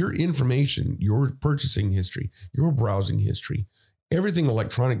 So your information, your purchasing history, your browsing history, everything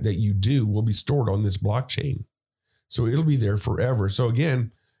electronic that you do will be stored on this blockchain. So it'll be there forever. So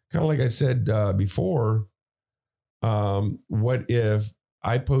again, kind of like I said before, what if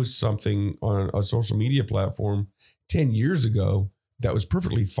I post something on a social media platform 10 years ago that was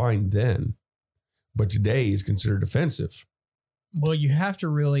perfectly fine then, but today is considered offensive? Well, you have to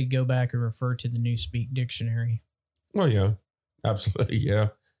really go back and refer to the Newspeak dictionary. Well, yeah, absolutely. Yeah.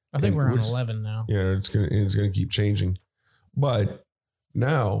 I think And we're on which- 11 now. Yeah, it's gonna keep changing. But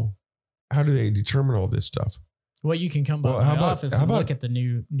now, how do they determine all this stuff? Well, you can come by Well, how my about- office how and look about- at the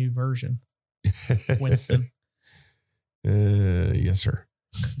new version, Winston. Yes, sir.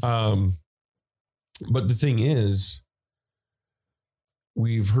 But the thing is,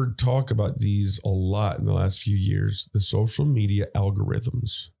 we've heard talk about these a lot in the last few years, the social media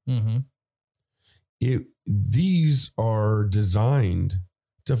algorithms. Mm-hmm. These are designed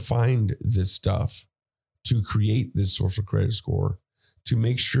to find this stuff, to create this social credit score, to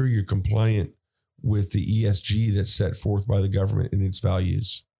make sure you're compliant with the ESG that's set forth by the government and its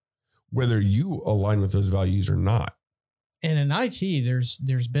values, whether you align with those values or not. And in IT,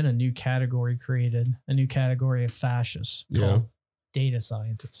 there's been a new category created, a new category of fascists called data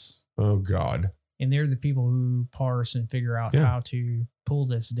scientists. Oh, God. And they're the people who parse and figure out how to pull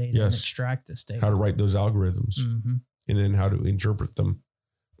this data and extract this data. How to write those algorithms and then how to interpret them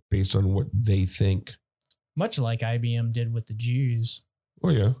based on what they think. Much like IBM did with the Jews. Oh,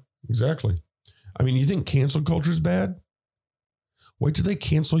 yeah, exactly. I mean, you think cancel culture is bad? Wait till they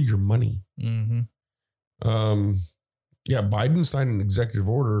cancel your money. Mm-hmm. Yeah, Biden signed an executive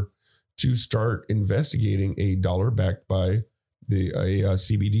order to start investigating a dollar backed by the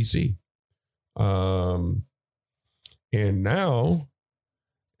CBDC. And now,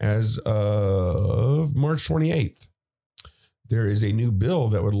 as of March 28th, there is a new bill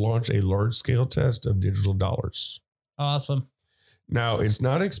that would launch a large-scale test of digital dollars. Awesome. Now, it's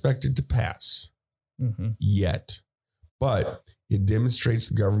not expected to pass yet, but it demonstrates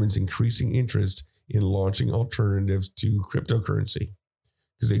the government's increasing interest in launching alternatives to cryptocurrency,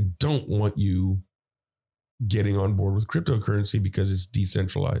 because they don't want you getting on board with cryptocurrency because it's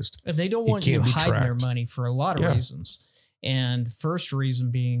decentralized. And they don't want you hiding their tracked. money for a lot of reasons. And first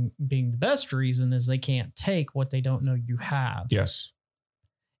reason being the best reason is they can't take what they don't know you have. Yes.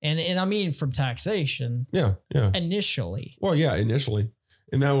 And I mean from taxation. Yeah. Initially. Well, yeah, initially.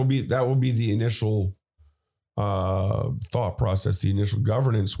 And that will be the initial thought process. The initial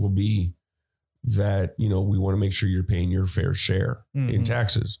governance will be that, we want to make sure you're paying your fair share in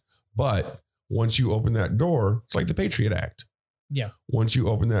taxes. But once you open that door, it's like the Patriot Act. Yeah. Once you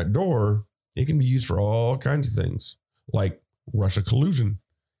open that door, it can be used for all kinds of things, like Russia collusion.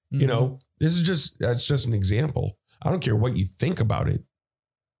 That's just an example. I don't care what you think about it.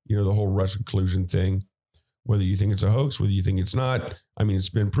 The whole Russia collusion thing, whether you think it's a hoax, whether you think it's not. I mean, it's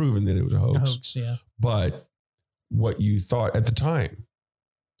been proven that it was a hoax. Yeah. But what you thought at the time,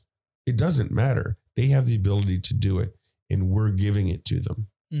 it doesn't matter. They have the ability to do it, and we're giving it to them.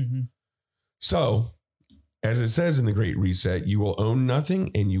 Mm-hmm. So, as it says in the Great Reset, you will own nothing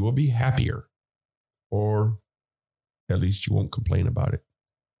and you will be happier, or at least you won't complain about it.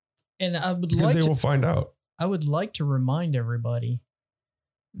 And I would because they will find out. I would like to remind everybody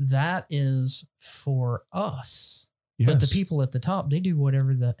that is for us. Yes. But the people at the top, they do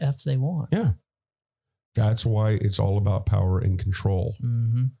whatever the F they want. Yeah. That's why it's all about power and control.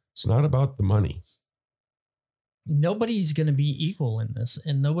 Mm-hmm. It's not about the money. Nobody's going to be equal in this,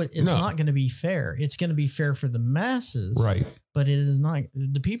 and it's not going to be fair. It's going to be fair for the masses, right? But it is not.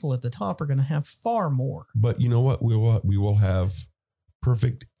 The people at the top are going to have far more. But you know what? We will have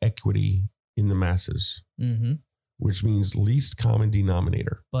perfect equity in the masses, which means least common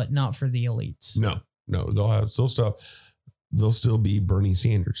denominator. But not for the elites. No. They'll still be Bernie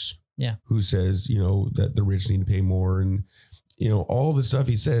Sanders. Yeah, who says that the rich need to pay more, and all the stuff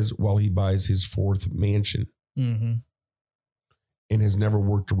he says while he buys his fourth mansion. And has never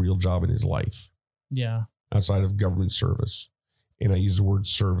worked a real job in his life. Yeah. Outside of government service. And I use the word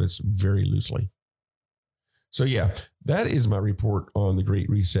service very loosely. So yeah, that is my report on the Great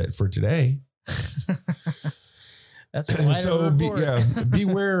Reset for today. That's quite a report.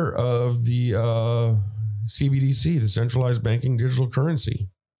 Beware of the CBDC, the centralized banking digital currency.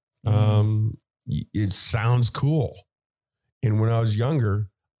 It sounds cool. And when I was younger,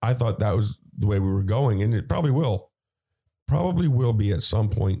 I thought that was the way we were going, and it probably will be at some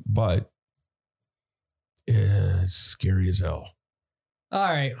point, but it's scary as hell. All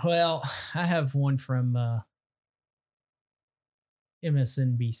right. Well, I have one from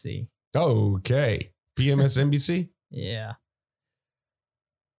MSNBC. Okay. PMSNBC? Yeah.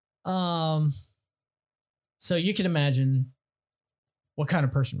 So you can imagine what kind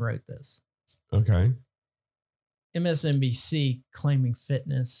of person wrote this. Okay. MSNBC claiming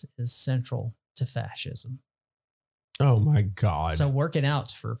fitness is central to fascism. Oh my God. So working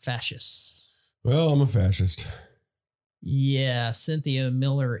out's for fascists. Well, I'm a fascist. Yeah. Cynthia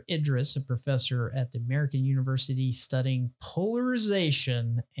Miller Idris, a professor at the American University studying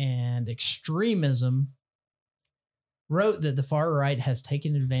polarization and extremism, wrote that the far right has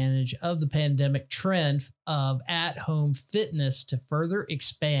taken advantage of the pandemic trend of at-home fitness to further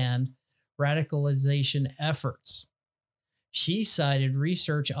expand radicalization efforts. She cited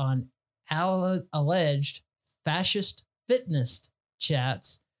research on alleged fascist fitness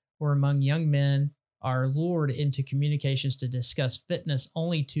chats were among young men are lured into communications to discuss fitness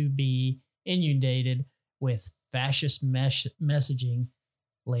only to be inundated with fascist messaging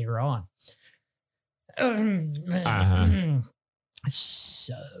later on.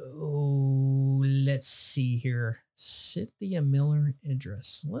 So let's see here. Cynthia Miller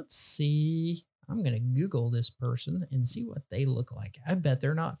Idris. Let's see. I'm going to Google this person and see what they look like. I bet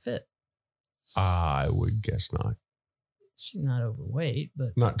they're not fit. I would guess not. She's not overweight, but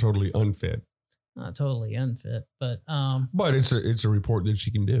Not totally unfit. not totally unfit. But But it's a report that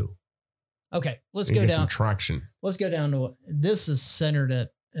she can do. okay, let's And go get down. some traction. Let's go down to what this is centered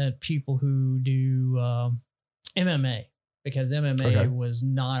at people who do MMA, because MMA Okay. was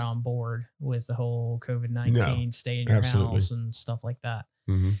not on board with the whole COVID-19 stay in your absolutely. house and stuff like that.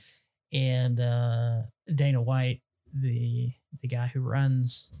 Mhm. And Dana White, the guy who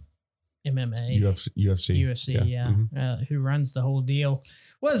runs MMA, UFC. yeah, Mhm. who runs the whole deal,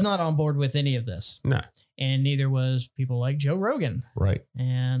 was not on board with any of this. No. And neither was people like Joe Rogan, Right.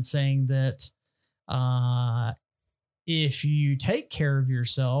 and saying that if you take care of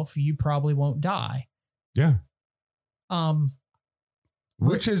yourself, you probably won't die. Yeah. Um,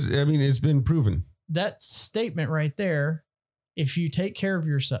 Which is, I mean, it's been proven. that statement right there, if you take care of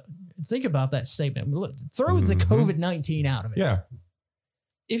yourself, think about that statement. Look, throw the Mhm. COVID-19 out of it. Yeah.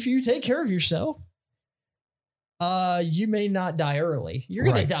 If you take care of yourself, you may not die early. You're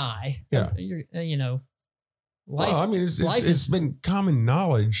going Right. to die. Yeah. You're, life. Well, I mean, it's life it's is- been common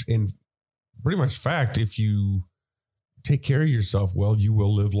knowledge and pretty much fact. If you take care of yourself well, you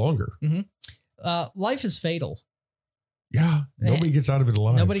will live longer. life is fatal. Yeah. Nobody gets out of it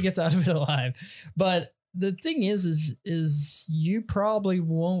alive. Nobody gets out of it alive. But the thing is you probably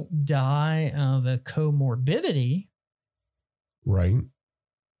won't die of a comorbidity. Right.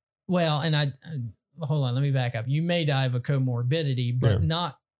 Well, and hold on, let me back up. You may die of a comorbidity, but Yeah.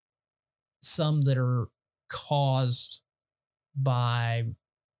 not some that are caused by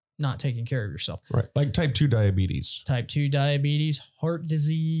not taking care of yourself. Right. Like type 2 diabetes. Type 2 diabetes, heart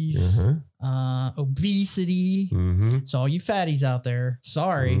disease, obesity. Mm-hmm. So all you fatties out there,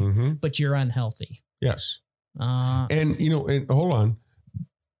 sorry, Mm-hmm. but you're unhealthy. Yes. Uh, And, and hold on,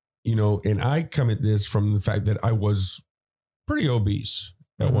 and I come at this from the fact that I was pretty obese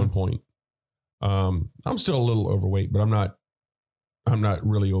at Mhm. one point. I'm still a little overweight, but I'm not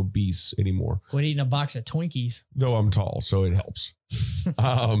really obese anymore, quit eating a box of Twinkies. though I'm tall, so it helps.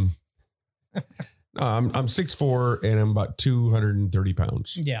 I'm 6'4" and I'm about 230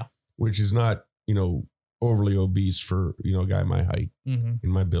 pounds, Yeah. which is not, overly obese for, a guy my height Mm-hmm. in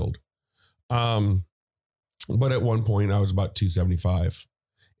my build. But at one point I was about 275,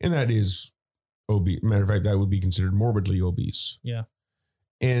 and that is obese. Matter of fact, that would be considered morbidly obese. Yeah.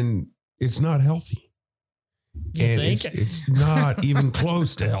 And it's not healthy. You And think? it's not even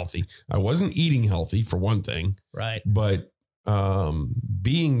close to healthy. I wasn't eating healthy for one thing, Right. but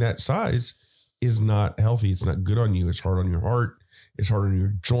being that size is not healthy. It's not good on you. It's hard on your heart. It's hard on your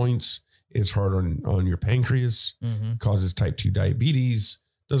joints. It's hard on your pancreas. Mm-hmm. Causes type 2 diabetes.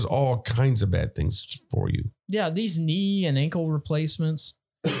 Does all kinds of bad things for you. Yeah. These knee and ankle replacements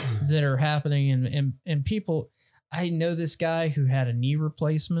that are happening, and people, I know this guy who had a knee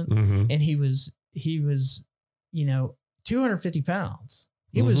replacement, Mm-hmm. and he was 250 pounds.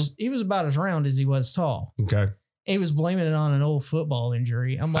 He was about as round as he was tall. Okay. He was blaming it on an old football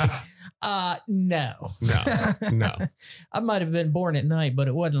injury. I'm like, no. No. I might have been born at night, but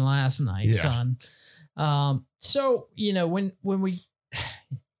it wasn't last night, Yeah. son. So, when we,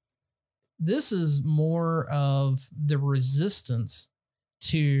 this is more of the resistance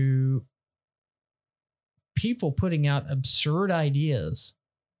to people putting out absurd ideas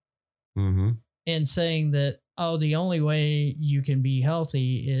Mm-hmm. and saying that, oh, the only way you can be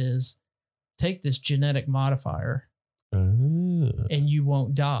healthy is take this genetic modifier and you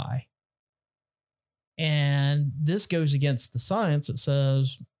won't die. And this goes against the science. It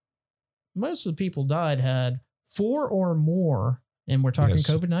says most of the people died had 4 or more, and we're talking Yes.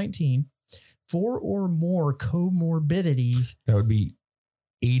 COVID-19, 4 or more comorbidities. That would be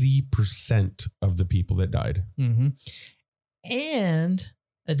 80% of the people that died. Mm-hmm. And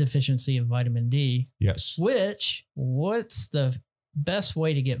a deficiency of vitamin D, Yes. what's the best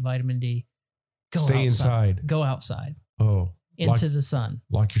way to get vitamin D? Stay inside. Go outside Oh, into the sun.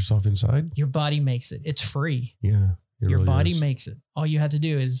 lock yourself inside? Your body makes it. It's free. Yeah. it Your really body is. makes it. All you have to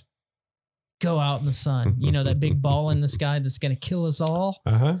do is go out in the sun. That big ball in the sky that's going to kill us all.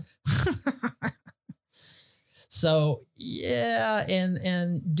 Uh-huh. So yeah,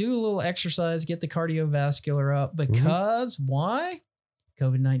 and do a little exercise, get the cardiovascular up, because why?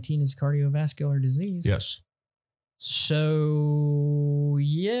 COVID-19 is a cardiovascular disease. Yes. So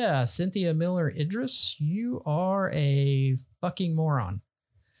yeah, yeah, Cynthia Miller Idris, you are a fucking moron.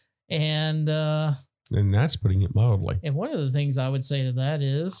 And that's putting it mildly. and one of the things I would say to that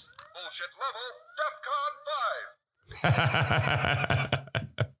is, Bullshit level, DEFCON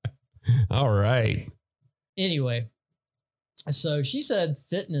 5. All right. anyway, so she said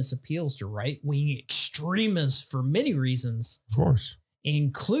fitness appeals to right-wing extremists for many reasons, Of course.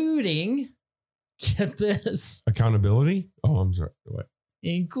 including, get this, Accountability. Oh, I'm sorry. What?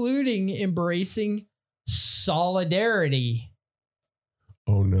 including embracing solidarity,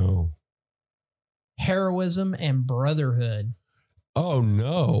 Oh, no. heroism, and brotherhood. Oh,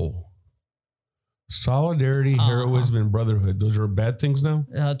 no. Solidarity, heroism, and brotherhood. Those are bad things now?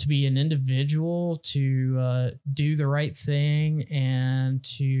 To be an individual, to do the right thing, and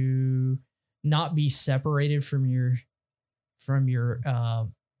to not be separated from your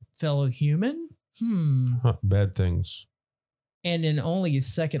fellow human. Huh, bad things. And in only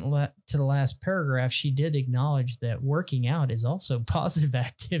second to the last paragraph, she did acknowledge that working out is also positive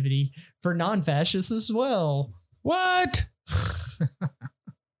activity for non-fascists as well. What?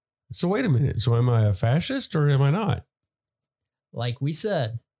 So wait a minute. So am I a fascist or am I not? Like we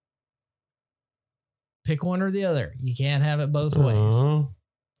said, pick one or the other. You can't have it both ways.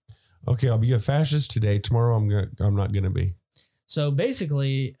 Okay, I'll be a fascist today. Tomorrow I'm not gonna be. So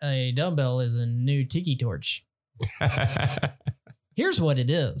basically, a dumbbell is a new tiki torch. Here's what it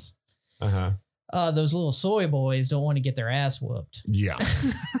is. Those little soy boys don't want to get their ass whooped. Yeah.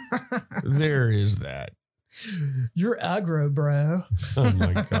 There is that. You're aggro, bro. Oh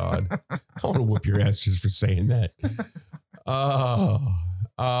my God. I want to whoop your ass just for saying that.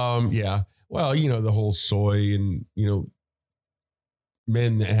 Yeah. Well, the whole soy and,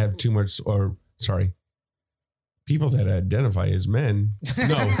 men that have too much, or sorry, people that identify as men.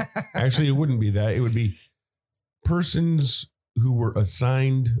 No, actually it wouldn't be that. It would be persons who were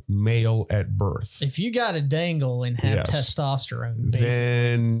assigned male at birth. If you got a dangle and have Yes. testosterone, basically,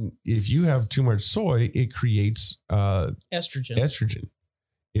 Then if you have too much soy, it creates estrogen.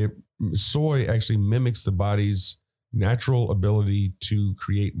 Soy actually mimics the body's natural ability to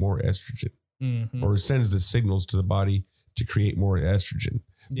create more estrogen, Mhm. or sends the signals to the body to create more estrogen.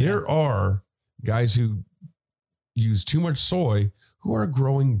 Yeah. There are guys who use too much soy who are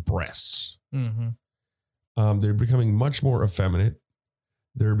growing breasts. Mhm. They're becoming much more effeminate.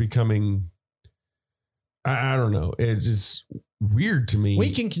 They're becoming, I don't know. It's just weird to me.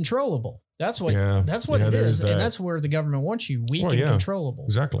 Weak and controllable. That's what. Yeah. That's what Yeah, it there is, is that. and that's where the government wants you: weak Well, and yeah. controllable.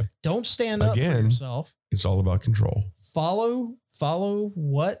 Exactly. Don't stand up for Again. yourself. It's all about control. Follow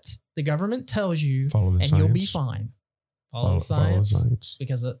what the government tells you, Follow the and science. you'll be fine. Follow the science,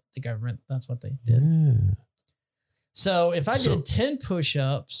 because the government. That's what they did. Yeah. So if I So- did 10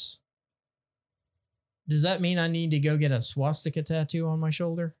 push-ups, does that mean I need to go get a swastika tattoo on my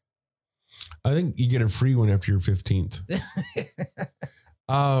shoulder? I think you get a free one after your 15th.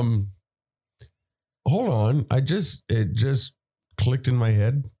 Hold on. It just clicked in my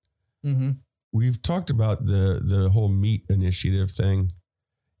head. Mm-hmm. We've talked about the whole meat initiative thing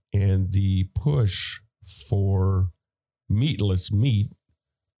and the push for meatless meat,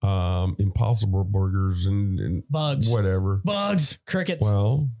 Impossible burgers and Bugs. whatever. Bugs. Crickets.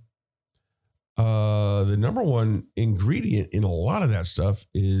 Well, the number one ingredient in a lot of that stuff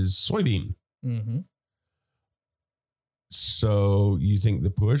is soybean. Mm-hmm. So you think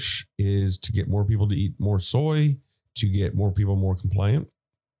the push is to get more people to eat more soy, to get more people more compliant?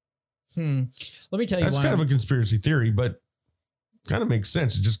 Let me tell you That's why. kind of a conspiracy theory, but kind of makes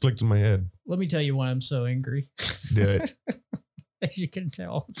sense. It just clicked in my head. Let me tell you why I'm so angry. Do it. As you can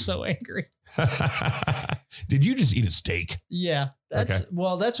tell, I'm so angry. Did you just eat a steak? Yeah, that's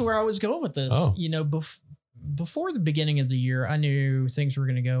where I was going with this. Oh. Before the beginning of the year, I knew things were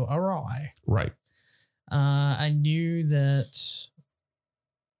going to go awry. Right. I knew that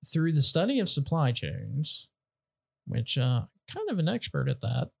through the study of supply chains, which kind of an expert at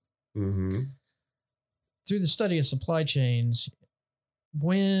that, Mm-hmm. through the study of supply chains,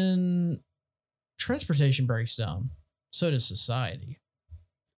 when transportation breaks down, so does society.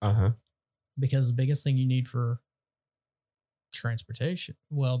 Uh-huh. Because the biggest thing you need for transportation,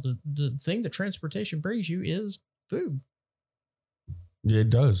 well, the thing that transportation brings you is food. Yeah, it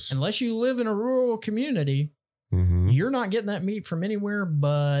does. Unless you live in a rural community, Mm-hmm. you're not getting that meat from anywhere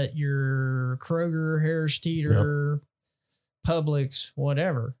but your Kroger, Harris Teeter, Publix,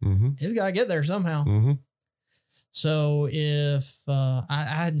 whatever. Mm-hmm. It's got to get there somehow. Mm-hmm. So if I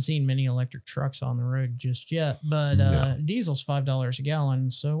hadn't seen many electric trucks on the road just yet, but No. diesel's $5 a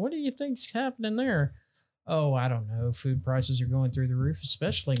gallon. So what do you think's happening there? Oh, I don't know. Food prices are going through the roof,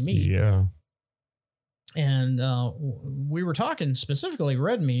 especially meat. Yeah. And we were talking specifically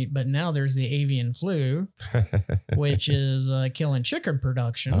red meat, but now there's the avian flu, which is killing chicken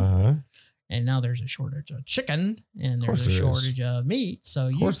production. Uh-huh. And now there's a shortage of chicken, and there's a there is. shortage of meat. So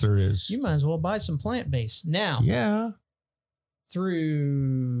Of course there is. you might as well buy some plant-based. Now, Yeah.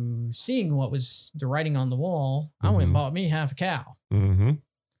 through seeing what was the writing on the wall, I went and Mhm. bought me half a cow, Mm-hmm.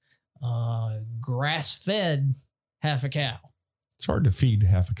 grass-fed half a cow. It's hard to feed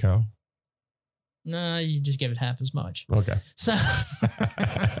half a cow. No, you just give it half as much. Okay. So,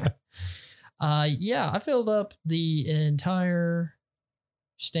 yeah, I filled up the entire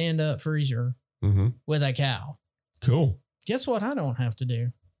stand-up freezer Mm-hmm. with a cow. Cool. Guess what? I don't have to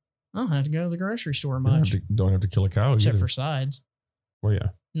do. I don't have to go to the grocery store You much, don't have to kill a cow except either. for sides, Well, yeah.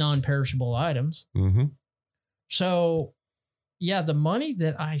 non-perishable items. Mm-hmm. So, yeah, the money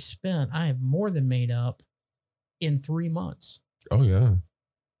that I spent, I have more than made up in 3 months. Oh, yeah.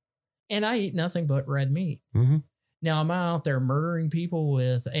 And I eat nothing but red meat. Mm-hmm. Now I'm out there murdering people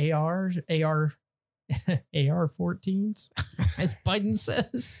with AR-14s, as Biden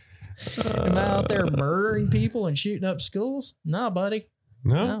says. Am I out there murdering people and shooting up schools? No, buddy.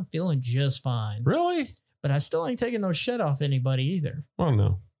 No? No, feeling just fine. Really? But I still ain't taking no shit off anybody either. Well,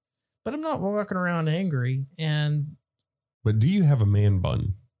 no. But I'm not walking around angry, and But do you have a man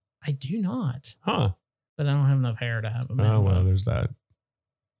bun? I do not. Huh. But I don't have enough hair to have a man Oh, well, bun. there's that.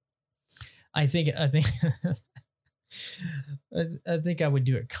 I think I think I would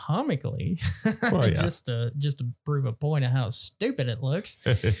do it comically, Well, yeah. just to prove a point of how stupid it looks.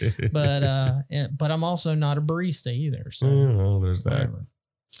 But I'm also not a barista either. So Yeah, well, there's that. whatever.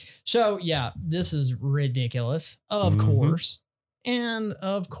 So yeah, this is ridiculous, of Mhm. course, and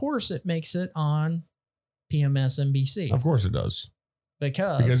of course it makes it on PMSNBC Of course it does.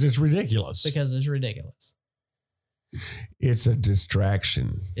 because it's ridiculous. it's ridiculous. It's a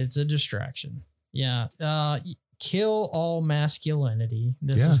distraction. It's a distraction. Yeah. Kill all masculinity.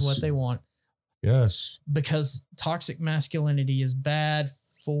 This is Yes. what they want. Yes. Because toxic masculinity is bad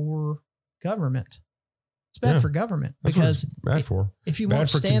for government. It's bad Yeah. for government That's what because it's bad for. if you Bad won't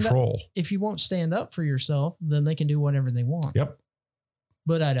for stand up, control. if you won't stand up for yourself, then they can do whatever they want. Yep.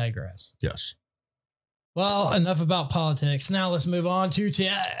 But I digress. Yes. Well, enough about politics. Now let's move on to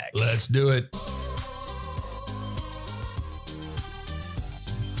tech. Let's do it.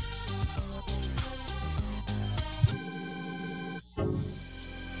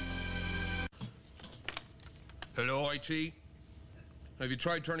 Hello, IT? Have you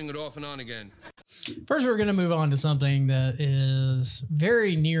tried turning it off and on again? First, we're going to move on to something that is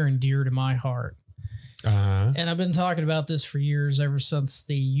very near and dear to my heart. And I've been talking about this for years, ever since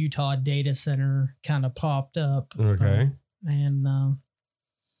the Utah data center kind of popped up. Okay. And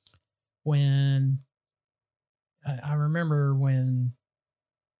when I remember when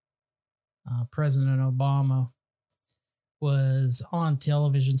President Obama was on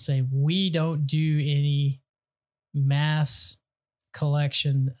television saying, we don't do any mass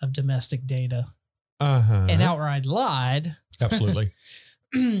collection of domestic data, and outright lied. Absolutely.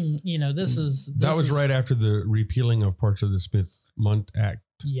 You know, this That was right after the repealing of parts of the Smith-Mundt Act.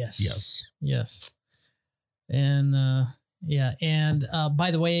 Yes. And yeah. And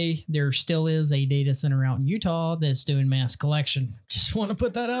by the way, there still is a data center out in Utah that's doing mass collection. Just want to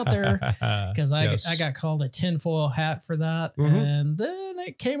put that out there because I got called a tinfoil hat for that. Mhm. And then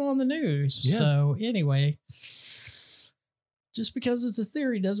it came on the news. Yeah. So anyway, just because it's a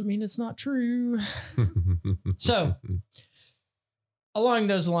theory doesn't mean it's not true. So along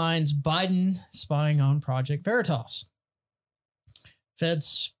those lines, Biden spying on Project Veritas. Feds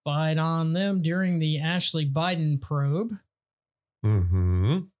spied on them during the Ashley Biden probe.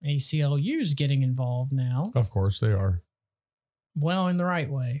 ACLU is getting involved now. Of course they are. Well, in the right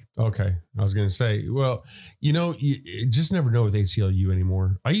way. Okay. I was going to say, well, you know, you just never know with ACLU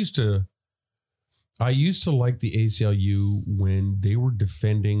anymore. I used to like the ACLU when they were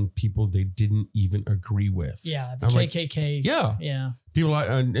defending people they didn't even agree with. Yeah, the I'm like, KKK. yeah. Yeah. People,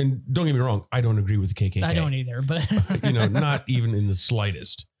 and don't get me wrong, I don't agree with the KKK. I don't either, but You know, not even in the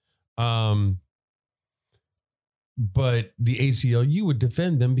slightest. But the ACLU would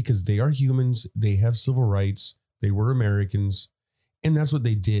defend them because they are humans. They have civil rights. They were Americans. And that's what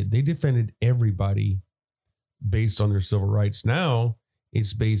they did. They defended everybody based on their civil rights. Now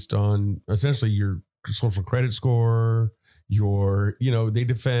it's based on essentially your social credit score,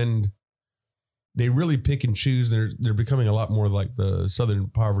 they really pick and choose. They're becoming a lot more like the Southern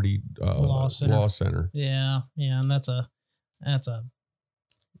Poverty Law Center. Yeah. Yeah. And that's a,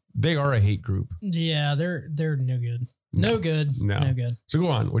 They are a hate group. yeah, they're no good. No good. No. No good. So go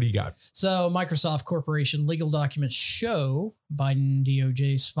on. What do you got? So Microsoft Corporation legal documents show Biden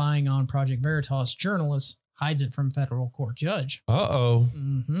DOJ spying on Project Veritas journalists, hides it from federal court judge. Uh-oh.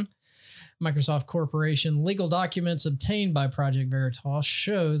 Mm-hmm. Microsoft Corporation legal documents obtained by Project Veritas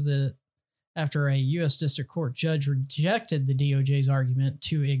show that after a U.S. District Court judge rejected the DOJ's argument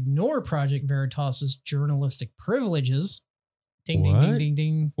to ignore Project Veritas's journalistic privileges. Ding, ding, What? ding, ding,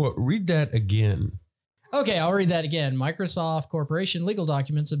 ding. Well, read that again. Okay, I'll read that again. Microsoft Corporation legal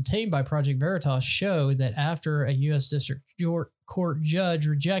documents obtained by Project Veritas show that after a U.S. District Court judge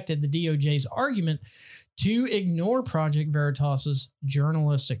rejected the DOJ's argument to ignore Project Veritas's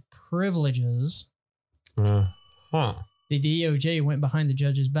journalistic privileges, Huh. the DOJ went behind the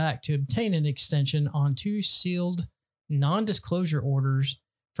judge's back to obtain an extension on 2 sealed non-disclosure orders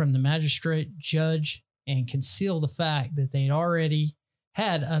from the magistrate judge and conceal the fact that they'd already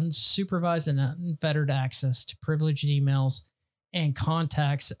had unsupervised and unfettered access to privileged emails and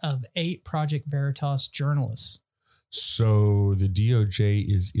contacts of 8 Project Veritas journalists. So the DOJ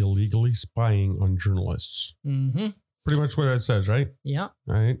is illegally spying on journalists. Mm-hmm. Pretty much what that says, right? Yeah.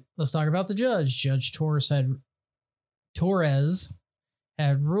 All right. Let's talk about the judge. Judge Torres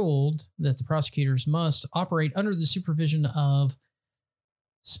had ruled that the prosecutors must operate under the supervision of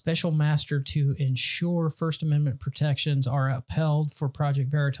special master to ensure First Amendment protections are upheld for Project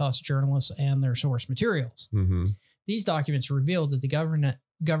Veritas journalists and their source materials. Mm-hmm. These documents revealed that the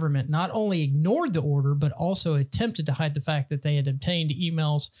government not only ignored the order, but also attempted to hide the fact that they had obtained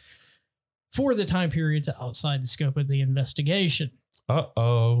emails for the time periods outside the scope of the investigation.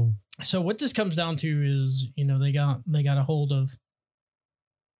 Uh-oh. So what this comes down to is, they got a hold of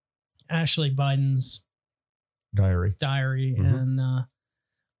Ashley Biden's Diary. and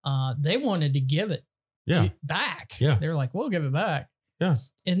they wanted to give it back. Yeah. They're like, we'll give it back. Yeah.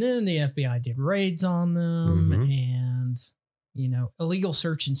 And then the FBI did raids on them and, illegal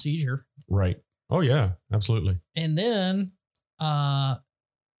search and seizure. Right. Oh, yeah, absolutely. And then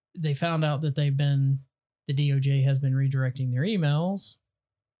they found out that the DOJ has been redirecting their emails.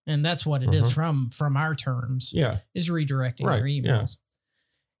 And that's what it is from our terms. Yeah. Is redirecting Right, their emails.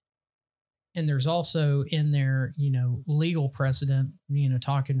 And there's also in their, legal precedent,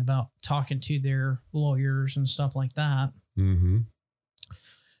 talking to their lawyers and stuff like that. Mm-hmm.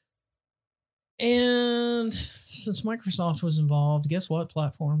 And since Microsoft was involved, guess what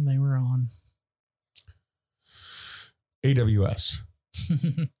platform they were on? AWS.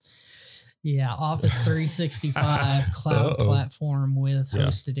 Yeah, Office 365 cloud platform with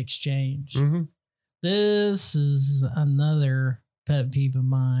hosted exchange. Mm-hmm. This is another pet peeve of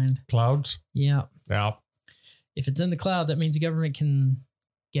mine. Clouds? Yeah. Yeah. If it's in the cloud, that means the government can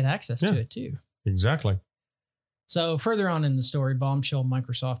get access to it too. Exactly. So further on in the story, bombshell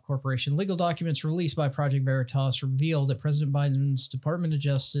Microsoft Corporation legal documents released by Project Veritas revealed that President Biden's Department of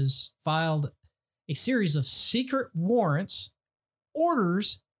Justice filed a series of secret warrants,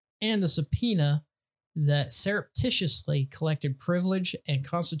 orders, and a subpoena that surreptitiously collected privileged and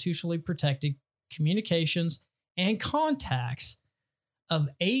constitutionally protected communications and contacts of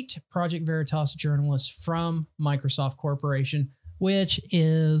 8 Project Veritas journalists from Microsoft Corporation, which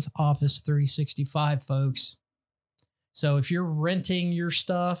is Office 365, folks. So if you're renting your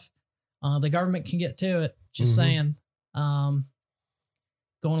stuff, the government can get to it. Just saying. Going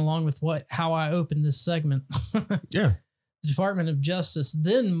along with how I opened this segment. Yeah. The Department of Justice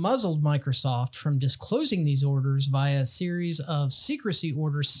then muzzled Microsoft from disclosing these orders via a series of secrecy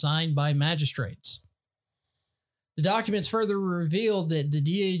orders signed by magistrates. The documents further revealed that the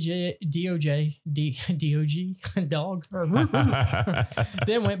DOJ dog,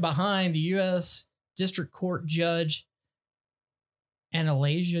 then went behind the U.S. District Court Judge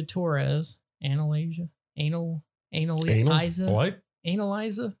Analyza Torres. Analyza? What?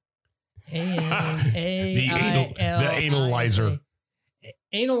 Analyza? The analyzer.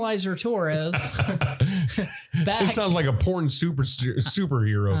 Analyzer Torres. It sounds like a porn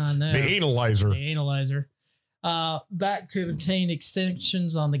superhero. No. The analyzer. The analyzer. Back to obtain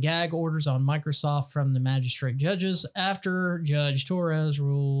extensions on the gag orders on Microsoft from the magistrate judges after Judge Torres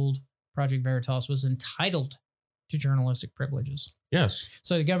ruled Project Veritas was entitled to journalistic privileges. Yes.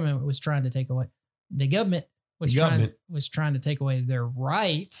 So the government was trying to take away. The government was trying to take away their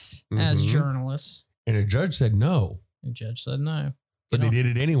rights as journalists. And a judge said no. And judge said no. But they did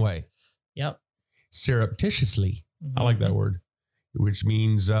it anyway. Yep. Surreptitiously. I like that word, which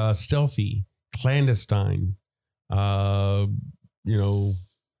means stealthy, clandestine. It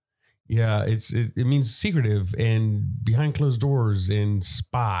means secretive and behind closed doors and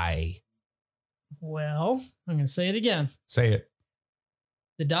spy. Well, I'm going to say it again. Say it.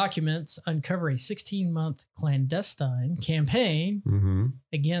 The documents uncover a 16-month clandestine campaign Mm-hmm.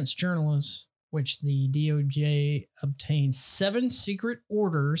 against journalists, which the DOJ obtained 7 secret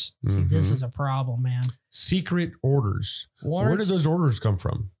orders. See, this Mhm. is a problem, man. Secret orders. Where Warrants, did those orders come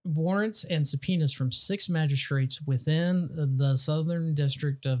from? warrants and subpoenas from 6 magistrates within the Southern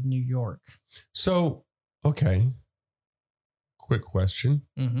District of New York. So, okay. Quick question.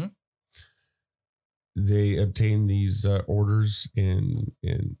 Mm-hmm. They obtained these orders and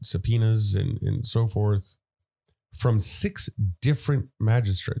subpoenas and so forth from 6 different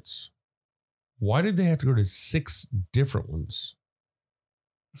magistrates. Why did they have to go to 6 different ones?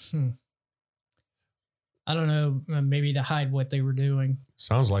 I don't know, maybe to hide what they were doing.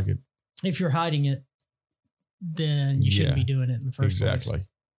 Sounds like it. If you're hiding it, then you shouldn't Yeah, be doing it in the first Exactly.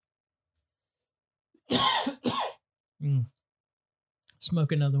 place.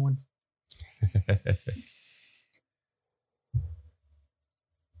 Smoke another one.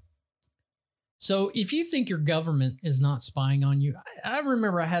 So if you think your government is not spying on you, I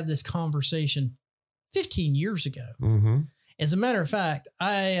remember I had this conversation 15 years ago. Mm-hmm. As a matter of fact,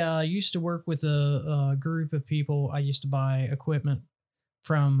 I used to work with a group of people. I used to buy equipment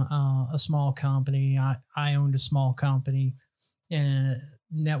from a small company. I owned a small company,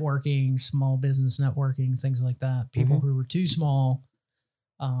 networking, small business networking, things like that. People who were too small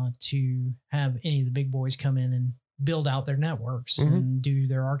to have any of the big boys come in and build out their networks and do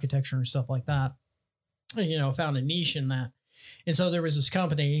their architecture and stuff like that. You know, found a niche in that. And so there was this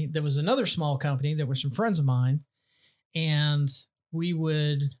company, there was another small company that were some friends of mine, and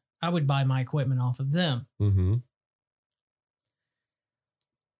I would buy my equipment off of them. Mm-hmm.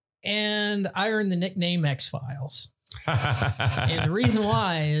 And I earned the nickname X-Files. And the reason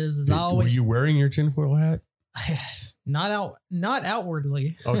why is I Were always you wearing your tinfoil hat? not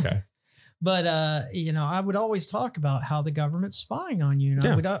outwardly. Okay. But, you know, I would always talk about how the government's spying on you. And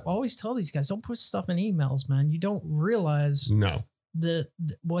I would always tell these guys, don't put stuff in emails, man. You don't realize No.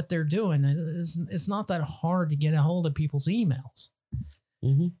 what they're doing. It's not that hard to get a hold of people's emails.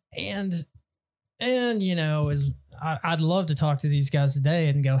 Mm-hmm. And you know, I'd love to talk to these guys today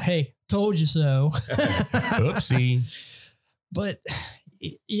and go, hey, told you so. Oopsie. But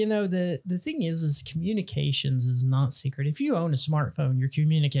you know, the thing is communications is not secret. If you own a smartphone, your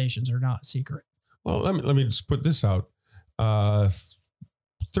communications are not secret. Well, let me just put this out.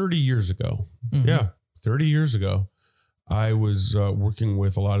 30 years ago. Mhm. Yeah. 30 years ago, I was working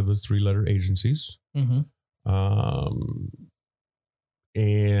with a lot of those 3-letter agencies. Mm-hmm.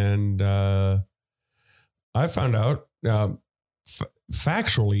 And I found out,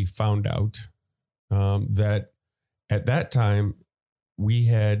 factually found out that at that time we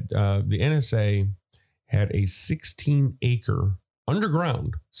had, the NSA had a 16 acres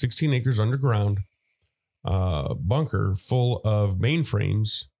underground bunker full of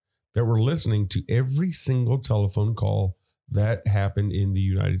mainframes that were listening to every single telephone call that happened in the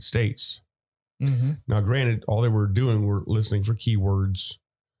United States. Mm-hmm. Now, granted, all they were doing were listening for keywords,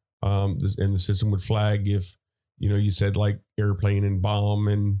 and the system would flag if, you know, you said like airplane and bomb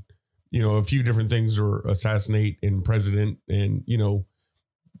and, you know, a few different things, or assassinate and president and, you know,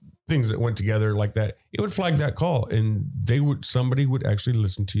 things that went together like that. It would flag that call, and somebody would actually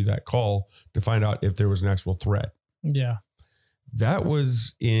listen to that call to find out if there was an actual threat. Yeah. That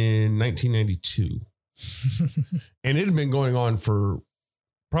was in 1992. And it had been going on for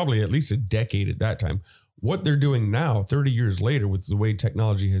probably at least a decade at that time. What they're doing now, 30 years later, with the way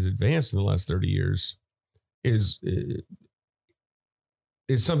technology has advanced in the last 30 years, is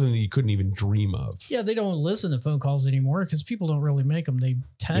something that you couldn't even dream of. Yeah, they don't listen to phone calls anymore because people don't really make them. They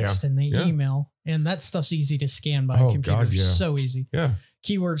text and they email, and that stuff's easy to scan by a computer. God, yeah. So easy. Yeah.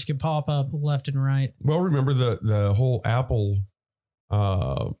 Keywords can pop up left and right. Well, remember the whole Apple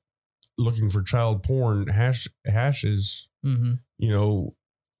looking for child porn hashes, Mm-hmm. you know,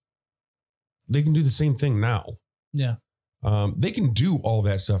 they can do the same thing now. Yeah. They can do all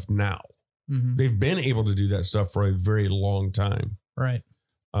that stuff now. Mm-hmm. They've been able to do that stuff for a very long time. Right.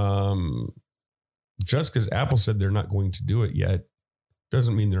 Just because Apple said they're not going to do it yet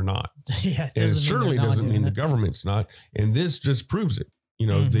doesn't mean they're not. Yeah. And it certainly doesn't mean the government's not. And this just proves it. You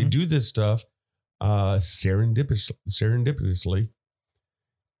know, they do this stuff serendipitously.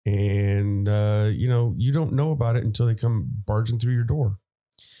 And, you know, you don't know about it until they come barging through your door.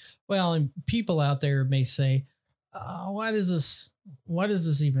 Well, and people out there may say, why does this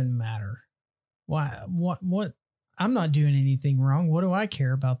even matter? What, I'm not doing anything wrong. What do I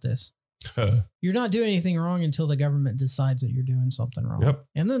care about this? You're not doing anything wrong until the government decides that you're doing something wrong. Yep.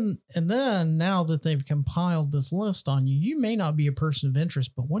 And then now that they've compiled this list on you, you may not be a person of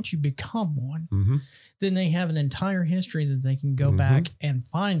interest, but once you become one, Mm-hmm. then they have an entire history that they can go Mhm. back and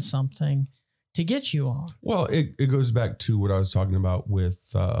find something to get you on. Well, it goes back to what I was talking about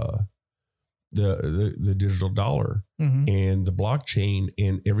with the digital dollar Mm-hmm. and the blockchain,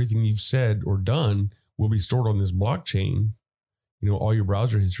 and everything you've said or done will be stored on this blockchain. You know, all your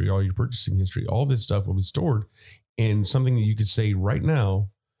browser history, all your purchasing history, all this stuff will be stored. And something that you could say right now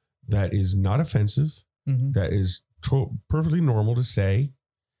that is not offensive, Mm-hmm. that is perfectly normal to say,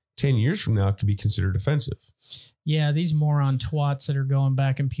 10 years from now could be considered offensive. Yeah, these moron twats that are going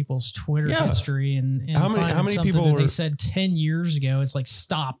back in people's Twitter Yeah. history and How many finding something people that they are- said 10 years ago. It's like,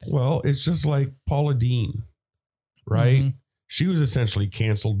 stop it. Well, it's just like Paula Deen, right? Mhm. She was essentially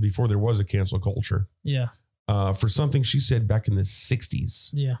canceled before there was a cancel culture Yeah. for something she said back in the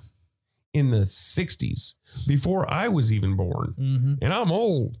 60s. Yeah. In the 60s, before I was even born. Mm-hmm. And I'm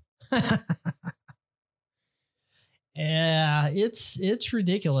old. Yeah, it's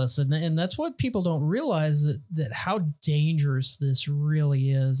ridiculous, and that's what people don't realize, that how dangerous this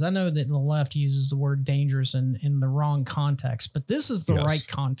really is. I know that the left uses the word dangerous in the wrong context, but this is the Yes. right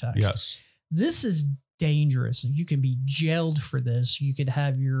context. Yes. This is dangerous. You can be jailed for this. You could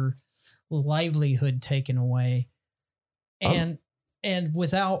have your livelihood taken away, and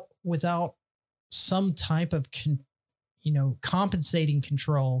without some type of compensating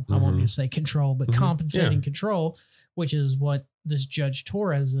control. I won't Mhm. just say control, but Mhm. compensating Yeah. control, which is what this Judge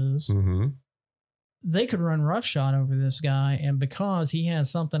Torres is. Mm-hmm. They could run roughshod over this guy, and because he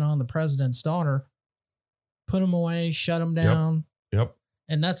has something on the president's daughter, put him away, shut him down. Yep.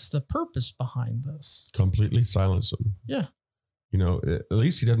 And that's the purpose behind this. Completely silence him. Yeah. You know, at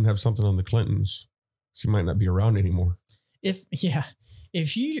least he doesn't have something on the Clintons. So he might not be around anymore. If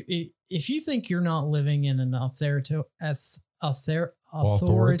you think you're not living in an authoritative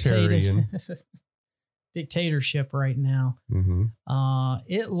dictatorship right now, Mm-hmm.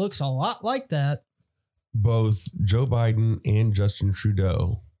 it looks a lot like that. Both Joe Biden and Justin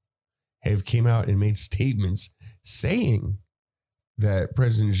Trudeau have came out and made statements saying that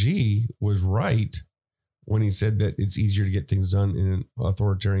President Xi was right when he said that it's easier to get things done in an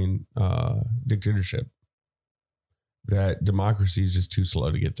authoritarian dictatorship, that democracy is just too slow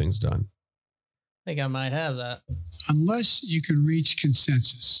to get things done. I think I might have that. Unless you can reach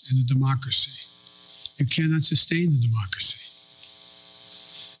consensus in a democracy, you cannot sustain the democracy.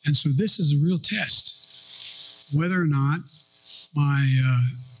 And so this is a real test, whether or not my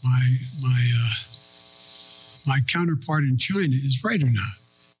counterpart in China is right or not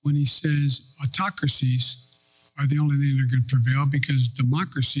when he says autocracies are the only thing that are going to prevail because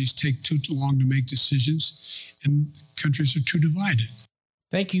democracies take too long to make decisions and countries are too divided.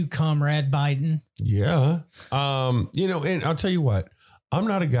 Thank you, Comrade Biden. Yeah. And I'll tell you what, I'm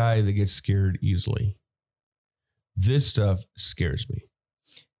not a guy that gets scared easily. This stuff scares me.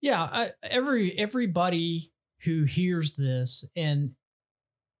 Yeah, everybody who hears this, and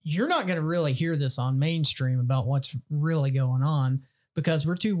you're not going to really hear this on mainstream about what's really going on because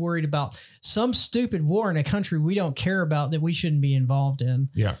we're too worried about some stupid war in a country we don't care about that we shouldn't be involved in.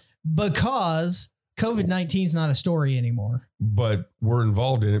 Yeah. Because COVID-19 is not a story anymore. But we're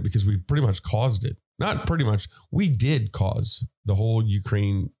involved in it because we pretty much caused it. Not pretty much. We did cause the whole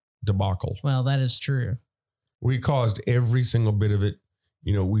Ukraine debacle. Well, that is true. We caused every single bit of it.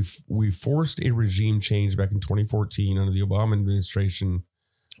 You know, we forced a regime change back in 2014 under the Obama administration.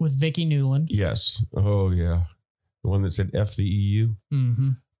 With Vicky Newland. Yes. Oh, yeah. The one that said F the EU. Mm-hmm.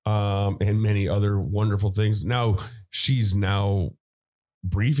 And many other wonderful things. Now, she's now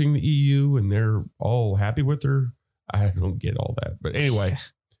briefing the EU and they're all happy with her. I don't get all that. But anyway,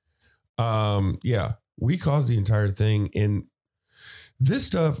 yeah, we caused the entire thing. And this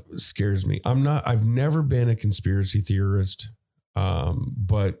stuff scares me. I've never been a conspiracy theorist.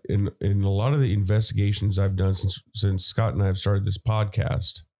 But in a lot of the investigations I've done since Scott and I have started this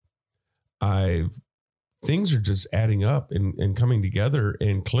podcast, things are just adding up and coming together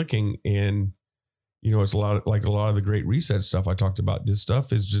and clicking. And, you know, it's a lot of the Great Reset stuff I talked about. This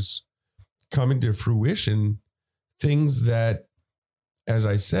stuff is just coming to fruition. Things that, as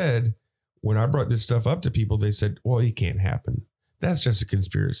I said, when I brought this stuff up to people, they said, well, it can't happen. That's just a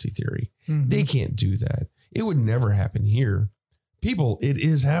conspiracy theory. Mm-hmm. They can't do that. It would never happen here. People, it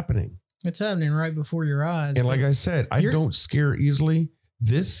is happening. It's happening right before your eyes. And like I said, I don't scare easily.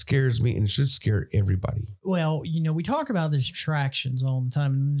 This scares me and it should scare everybody. Well, you know, we talk about distractions all the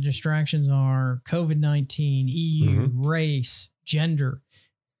time. And the distractions are COVID-19, EU, race, gender.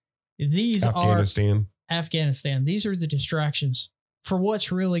 These are Afghanistan. These are the distractions for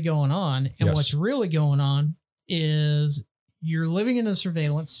what's really going on. And Yes. what's really going on is you're living in a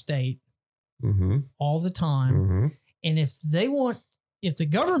surveillance state Mm-hmm. all the time. Mm-hmm. And if the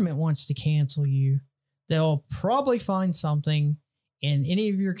government wants to cancel you, they'll probably find something in any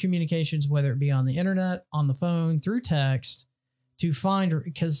of your communications, whether it be on the internet, on the phone, through text, to find,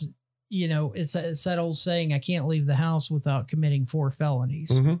 because, you know, it's that old saying, I can't leave the house without committing 4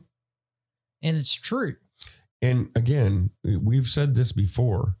 felonies. Mm-hmm. And it's true. And again, we've said this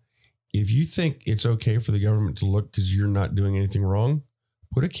before. If you think it's okay for the government to look because you're not doing anything wrong,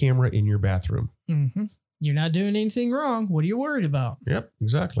 put a camera in your bathroom. Mm-hmm. You're not doing anything wrong. What are you worried about? Yep,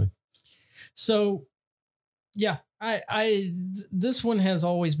 exactly. So, yeah, this one has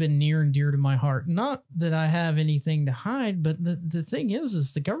always been near and dear to my heart. Not that I have anything to hide, but the thing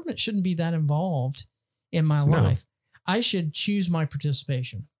is the government shouldn't be that involved in my No. life. I should choose my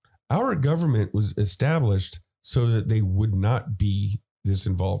participation. Our government was established so that they would not be this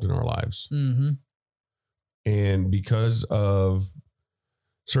involved in our lives. Mm-hmm. And because of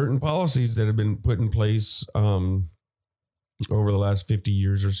certain policies that have been put in place over the last 50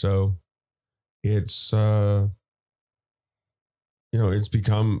 years or so, it's it's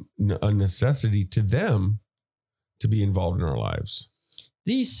become a necessity to them to be involved in our lives.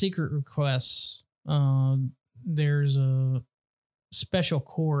 These secret requests, there's a special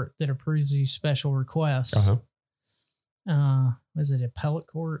court that approves these special requests. Was it appellate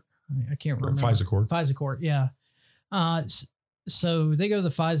court? I can't remember. FISA court. FISA court, yeah. So they go to the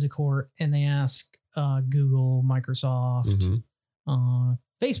FISA court and they ask Google, Microsoft, Mhm.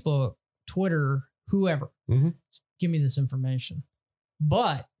 Facebook, Twitter, whoever, Mhm. give me this information.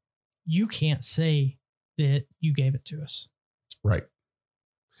 But you can't say that you gave it to us. Right.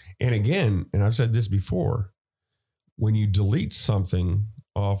 And again, and I've said this before, when you delete something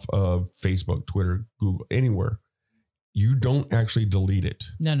off of Facebook, Twitter, Google, anywhere, you don't actually delete it.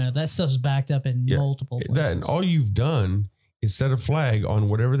 No, that stuff's backed up in Yeah. multiple places. That, and all you've done is set a flag on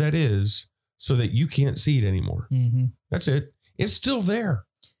whatever that is so that you can't see it anymore. Mm-hmm. That's it. It's still there.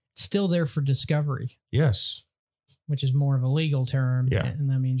 It's still there for discovery, Yes. which is more of a legal term. Yeah. And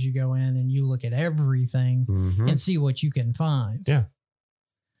that means you go in and you look at everything Mhm. and see what you can find. Yeah.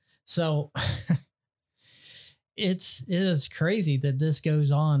 So it is crazy that this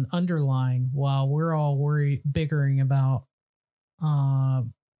goes on underlying while we're all bickering about,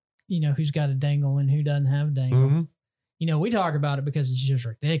 who's got a dangle and who doesn't have a dangle. Mhm. We talk about it because it's just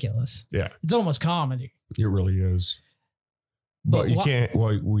ridiculous. Yeah. It's almost comedy. It really is. But But you wha-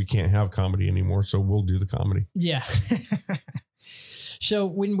 can't, we can't have comedy anymore. So we'll do the comedy. Yeah. So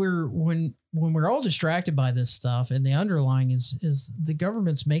when we're all distracted by this stuff, and the underlying is the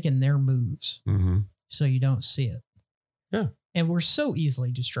government's making their moves, Mm-hmm. so you don't see it. Yeah. And we're so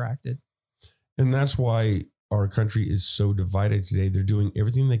easily distracted. And that's why our country is so divided today. They're doing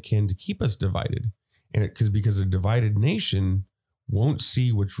everything they can to keep us divided. And because a divided nation won't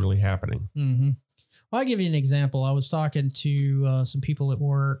see what's really happening. Mm-hmm. Well, I'll give you an example. I was talking to some people at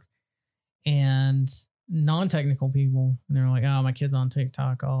work, and non-technical people, and they're like, "Oh, my kid's on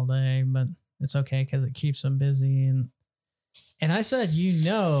TikTok all day, but it's okay because it keeps them busy." And I said,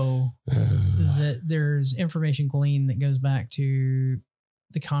 that there's information gleaned that goes back to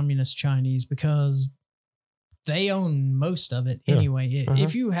the communist Chinese because they own most of it anyway. Uh-huh.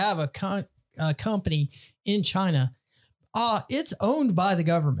 If you have a company in China, it's owned by the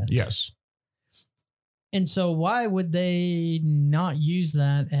government. Yes. And so why would they not use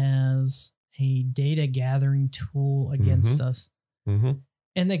that as a data gathering tool against us? Mm-hmm.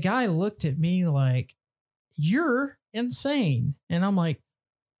 And the guy looked at me like, "You're insane." And I'm like,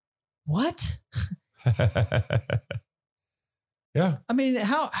 "What?" Yeah. I mean,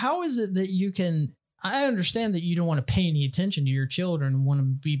 how is it that you can, I understand that you don't want to pay any attention to your children and want to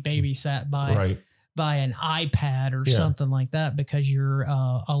be babysat by an iPad or Yeah. something like that because you're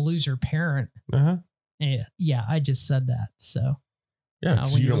a loser parent. Uh-huh. Yeah, I just said that. So Yeah.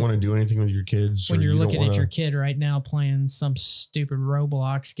 Because when you don't you're- want to do anything with your kids. when or you're you don't looking at wanna- your kid right now playing some stupid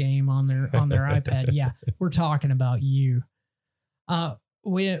Roblox game on their iPad, yeah, we're talking about you.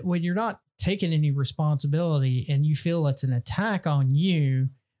 When you're not taking any responsibility and you feel it's an attack on you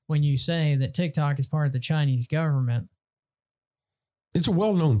when you say that TikTok is part of the Chinese government. It's a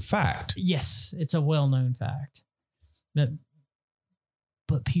well-known fact. Yes, it's a well-known fact. But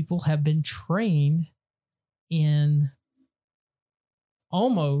people have been trained in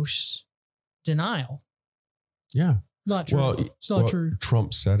almost denial. Yeah. Not true. Well, it's not true.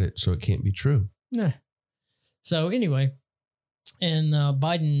 Trump said it, so it can't be true. Yeah. So anyway, and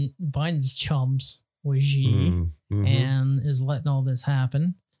Biden's chums with Xi Mhm. and is letting all this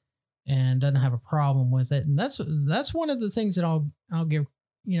happen. and doesn't have a problem with it. And that's one of the things that I'll give.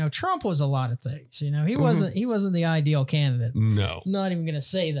 Trump was a lot of things. He wasn't the ideal candidate. No. I'm not even going to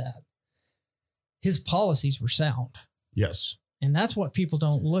say that. His policies were sound. Yes. And that's what people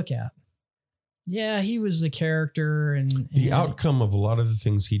don't look at. Yeah, he was the character, and the outcome of a lot of the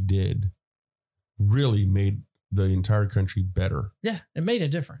things he did really made the entire country better. Yeah, it made a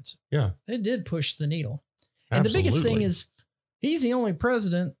difference. Yeah. It did push the needle. Absolutely. And the biggest thing is he's the only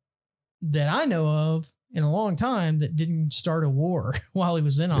president that I know of in a long time that didn't start a war while he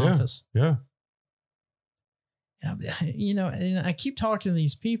was in office. Yeah. And I keep talking to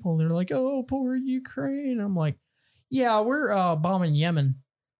these people. They're like, oh, poor Ukraine. I'm like, yeah, we're bombing Yemen.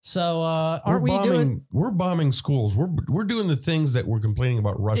 So we're bombing schools. We're doing the things that we're complaining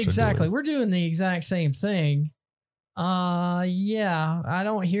about Russia. Exactly. Doing. We're doing the exact same thing. Yeah, I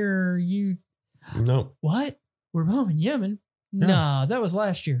don't hear you. No. What? We're bombing Yemen? Yeah. No, that was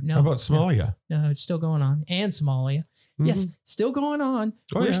last year. No. How about Somalia? No, it's still going on. And Somalia. Mm-hmm. Yes, still going on.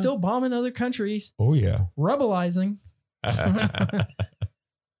 We're still bombing other countries. Oh, yeah. Rebelizing.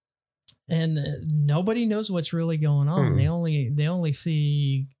 And nobody knows what's really going on. They only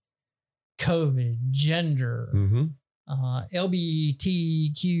see COVID, gender,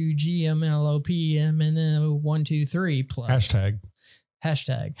 LBTQGMLOPMN 123 plus.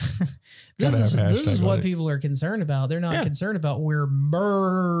 Hashtag. This is what people are concerned about. They're not concerned about we're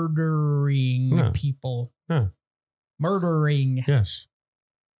murdering people. No. Murdering. Yes.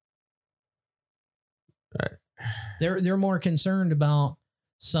 They're more concerned about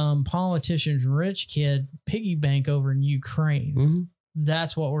some politician's rich kid piggy bank over in Ukraine. Mm-hmm.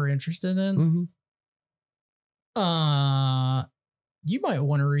 That's what we're interested in. Mm-hmm. You might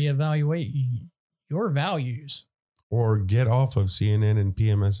want to reevaluate your values. Or get off of CNN and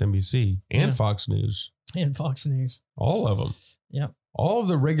PMSNBC and Fox News. And Fox News. All of them. Yep. All of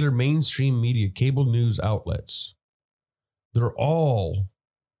the regular mainstream media, cable news outlets, they're all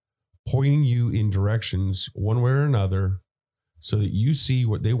pointing you in directions one way or another so that you see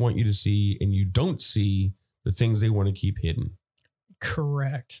what they want you to see and you don't see the things they want to keep hidden.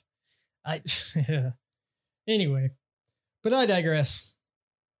 Correct. Anyway, but I digress.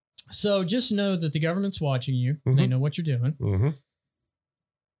 So just know that the government's watching you. Mm-hmm. They know what you're doing. Mm-hmm.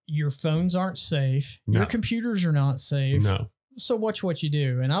 Your phones aren't safe. No. Your computers are not safe. No. So watch what you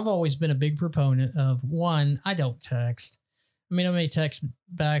do. And I've always been a big proponent of, one, I don't text. I mean, I may text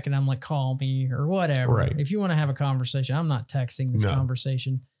back and I'm like, call me or whatever. Right. If you want to have a conversation, I'm not texting this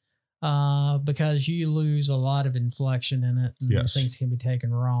conversation because you lose a lot of inflection in it and things can be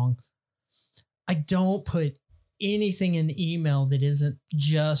taken wrong. I don't put anything in email that isn't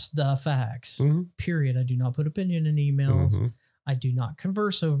just the facts, period. I do not put opinion in emails. Mm-hmm. I do not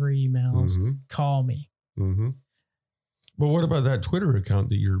converse over emails. Mm-hmm. Call me. Mm-hmm. But what about that Twitter account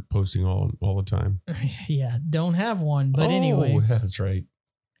that you're posting all the time? Yeah, don't have one. But anyway. That's right.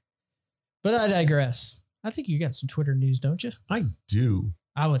 But I digress. I think you got some Twitter news, don't you? I do.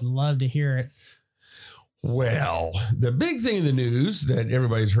 I would love to hear it. Well, the big thing in the news that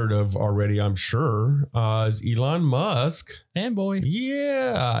everybody's heard of already, I'm sure, is Elon Musk. Fanboy.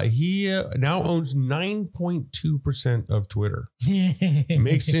 Yeah. He now owns 9.2% of Twitter.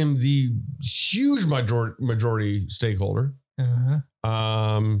 Makes him the huge majority stakeholder. Uh-huh.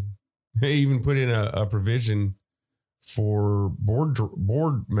 They even put in a provision for board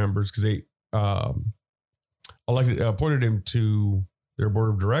members because they appointed him to their board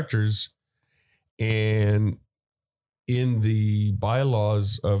of directors. And in the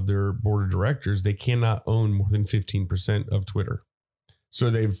bylaws of their board of directors, they cannot own more than 15% of Twitter.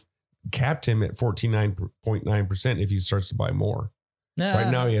 So they've capped him at 49.9% if he starts to buy more. Right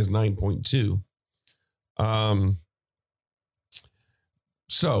now he has 9.2.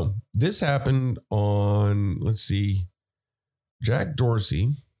 So this happened on, let's see, Jack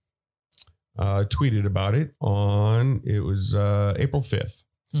Dorsey tweeted about it on, it was April 5th.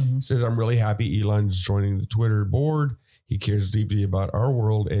 Mm-hmm. Says, I'm really happy Elon's joining the Twitter board. He cares deeply about our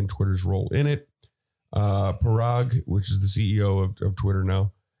world and Twitter's role in it. Parag, which is the CEO of Twitter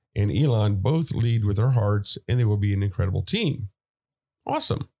now, and Elon both lead with their hearts, and they will be an incredible team.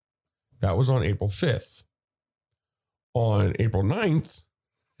 Awesome. That was on April 5th. On April 9th,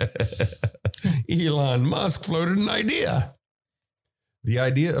 Elon Musk floated an idea. The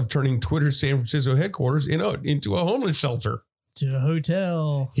idea of turning Twitter's San Francisco headquarters into a homeless shelter. To a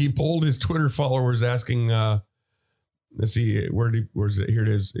hotel. He polled his Twitter followers asking, let's see, where's it? Here it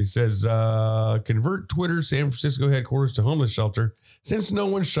is. It says, convert Twitter San Francisco headquarters to homeless shelter since no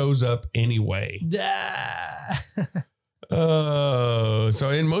one shows up anyway.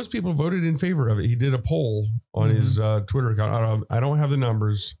 And most people voted in favor of it. He did a poll on his Twitter account. I don't have the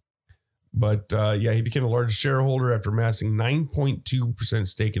numbers, But yeah, he became the largest shareholder after amassing 9.2%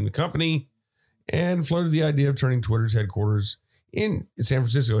 stake in the company and floated the idea of turning Twitter's headquarters in San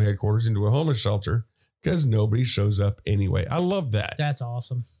Francisco headquarters into a homeless shelter because nobody shows up anyway. I love that. That's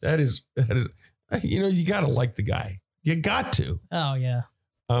awesome. That is, you got to like the guy. You got to. Oh, yeah.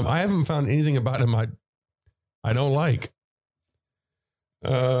 I haven't found anything about him I don't like.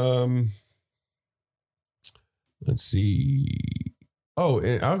 Let's see. Oh,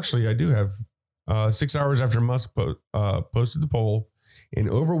 and actually, I do have 6 hours after Musk posted the poll, an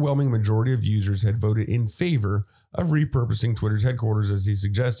overwhelming majority of users had voted in favor of repurposing Twitter's headquarters as he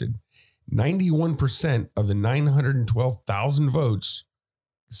suggested. 91% of the 912,000 votes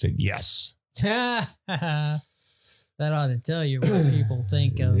said yes. That ought to tell you what people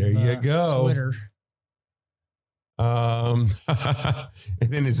think of There you go. Twitter. And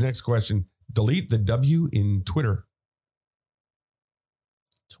then his next question, delete the W in Twitter.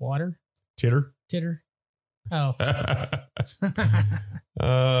 Twatter? Titter? Titter? Oh.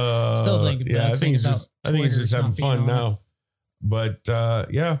 Still thinking yeah, I think he's just having fun now. But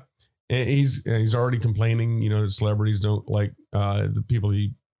yeah, and he's already complaining, that celebrities don't like the people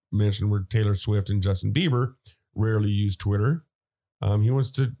he mentioned were Taylor Swift and Justin Bieber rarely use Twitter. He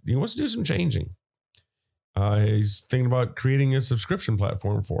wants to do some changing. He's thinking about creating a subscription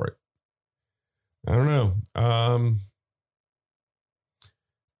platform for it. I don't know.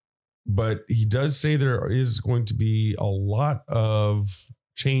 But he does say there is going to be a lot of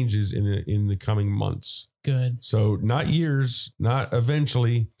changes in the coming months. Good. So not years, not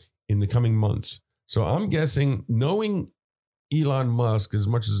eventually, in the coming months. So I'm guessing, knowing Elon Musk as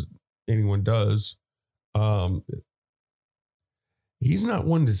much as anyone does, he's not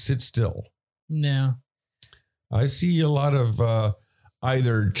one to sit still. No. I see a lot of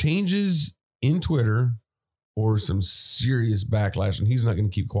either changes in Twitter or some serious backlash, and he's not going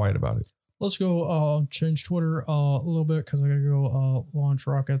to keep quiet about it. Let's go change Twitter a little bit because I got to go launch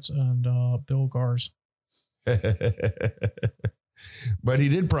rockets and build cars. But he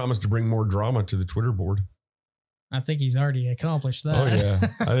did promise to bring more drama to the Twitter board. I think he's already accomplished that. Oh, yeah.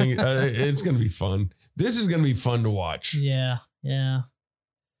 I think it's going to be fun. This is going to be fun to watch. Yeah. Yeah.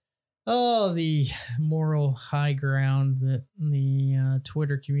 Oh, the moral high ground that the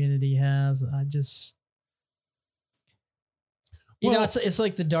Twitter community has. It's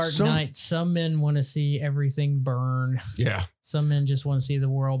like the Dark Knight. Some men want to see everything burn. Yeah. Some men just want to see the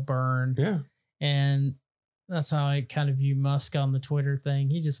world burn. Yeah. And that's how I kind of view Musk on the Twitter thing.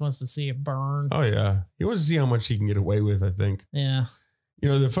 He just wants to see it burn. Oh, yeah. He wants to see how much he can get away with, I think. Yeah.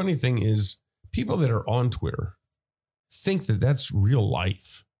 The funny thing is, people that are on Twitter think that that's real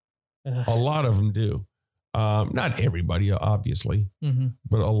life. Ugh. A lot of them do. Not everybody, obviously,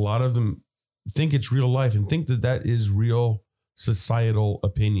 but a lot of them think it's real life and think that that is real societal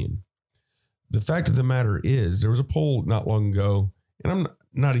opinion. The fact of the matter is, there was a poll not long ago, and I'm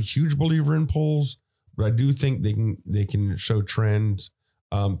not a huge believer in polls, but I do think they can show trends.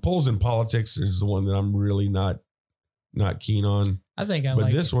 Polls in politics is the one that I'm really not keen on. I think I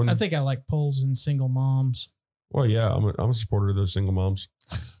like polls in single moms. Well, yeah, I'm a supporter of those single moms.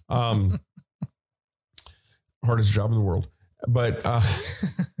 Hardest job in the world, but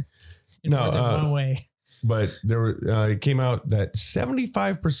one way. But it came out that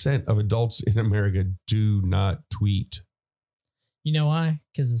 75% of adults in America do not tweet. You know why?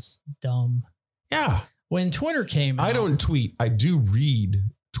 Because it's dumb. Yeah. When Twitter came out, I don't tweet. I do read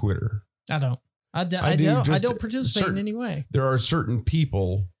Twitter. I don't. I don't participate in any way. There are certain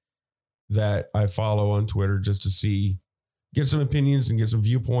people that I follow on Twitter just to get some opinions and get some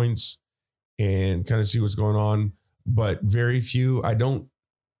viewpoints and kind of see what's going on. But very few. I don't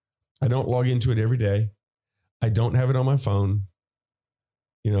log into it every day. I don't have it on my phone.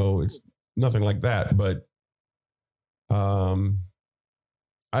 It's nothing like that. But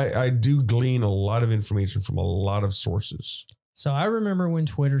I do glean a lot of information from a lot of sources. So I remember when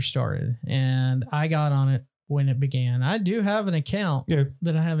Twitter started, and I got on it when it began. I do have an account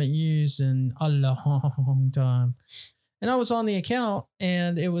that I haven't used in a long time. And I was on the account,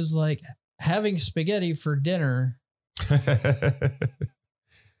 and it was like having spaghetti for dinner.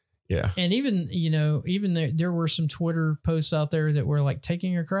 Yeah. And even there were some Twitter posts out there that were like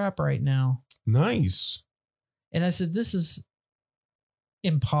taking a crap right now. Nice. And I said, this is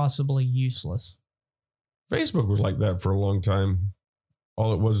impossibly useless. Facebook was like that for a long time.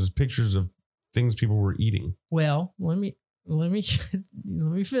 All it was pictures of things people were eating. Well, let me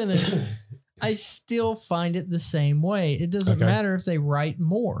finish. I still find it the same way. It doesn't matter if they write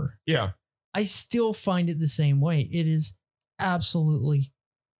more. Yeah. I still find it the same way. It is absolutely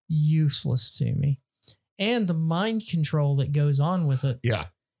useless to me. And the mind control that goes on with it. Yeah.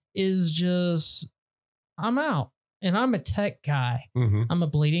 is just, I'm out. And I'm a tech guy. Mm-hmm. I'm a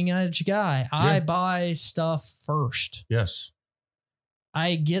bleeding edge guy. I buy stuff first. Yes.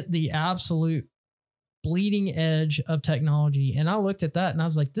 I get the absolute bleeding edge of technology. And I looked at that and I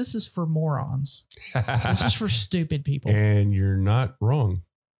was like, this is for morons. This is for stupid people. And you're not wrong.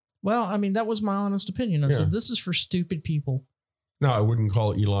 Well, I mean, that was my honest opinion. I Yeah. said, this is for stupid people. No, I wouldn't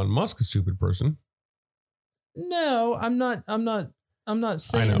call Elon Musk a stupid person. No, I'm not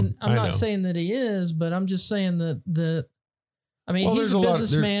saying know, I'm I not know. saying that he is, but I'm just saying that I mean, Well, he's there's a a lot-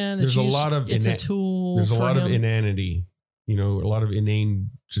 businessman. there's a used- lot of it's a ina- tool. There's a for lot of him. inanity, a lot of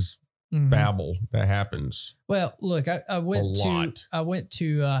inane just Mhm. babble that happens. Well, look, I went lot.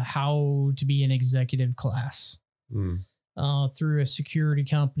 to how to be an executive class Mm. through a security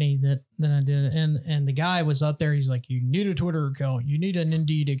company that I did, and the guy was up there. He's like, you need a Twitter account, you need an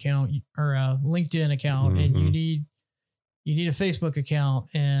Indeed account or a LinkedIn account, and you Mhm. need a Facebook account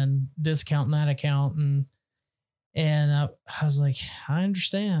and this account and that account, and I was like, I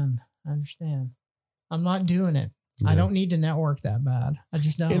understand. I'm not doing it. I Yeah. don't need to network that bad. I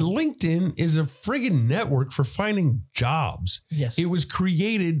just don't. And LinkedIn is a friggin' network for finding jobs. Yes. It was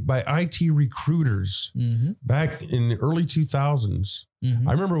created by IT recruiters Mm-hmm. back in the early 2000s. Mm-hmm.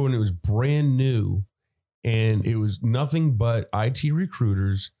 I remember when it was brand new and it was nothing but IT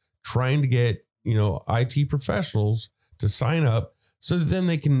recruiters trying to get, IT professionals to sign up so that then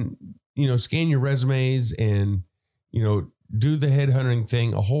they can, scan your resumes and, do the headhunting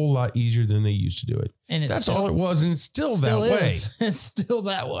thing a whole lot easier than they used to do it. And it's That's still, all it was. And it's still that still way. is. It's still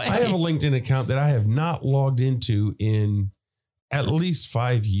that way. I have a LinkedIn account that I have not logged into in at least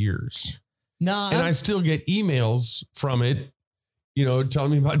 5 years. No, And I still get emails from it,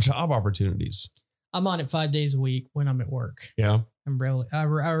 telling me about job opportunities. I'm on it 5 days a week when I'm at work. Yeah. I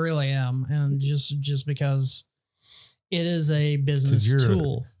really am. And just because it is a business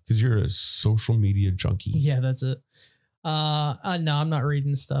tool. Because you're a social media junkie. Yeah, that's it. No, I'm not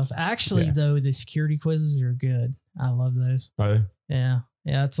reading stuff. Actually, Yeah. though, the security quizzes are good. I love those. Are they? Yeah.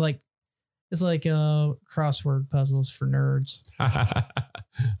 Yeah. It's like crossword puzzles for nerds.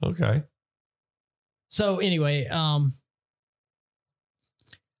 Okay. So anyway,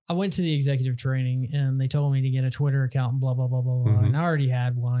 I went to the executive training and they told me to get a Twitter account and blah, blah, blah, blah, blah. Mhm. And I already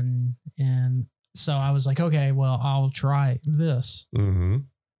had one. And so I was like, okay, well, I'll try this. Mm-hmm.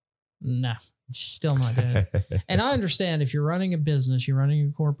 Nah, still not doing it. And I understand if you're running a business, you're running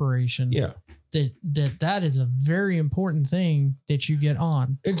a corporation, Yeah. that is a very important thing that you get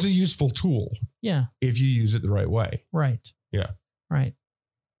on. It's a useful tool Yeah. if you use it the right way. Right. Yeah. Right.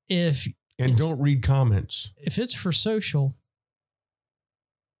 If Don't read comments. it's for social,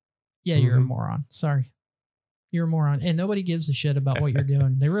 yeah, you're a Mhm. moron. Sorry. You're a moron. And nobody gives a shit about what you're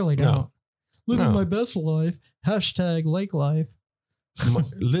doing. They really No. don't. Living No. my best life. # Lake Life.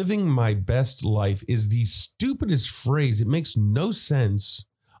 Living my best life is the stupidest phrase. It makes no sense.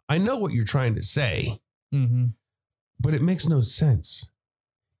 I know what you're trying to say, Mm-hmm. but it makes no sense.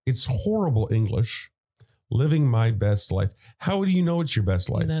 It's horrible English. Living my best life. How do you know it's your best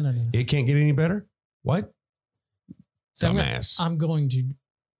life? No. It can't get any better? What? So Dumbass. I'm going to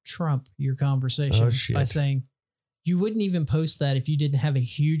trump your conversation Oh, shit. by saying you wouldn't even post that if you didn't have a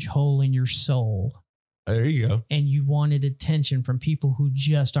huge hole in your soul There you go. and you wanted attention from people who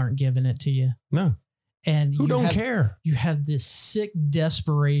just aren't giving it to you. No. And Who you don't have, care? You have this sick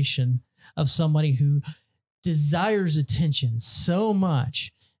desperation of somebody who desires attention so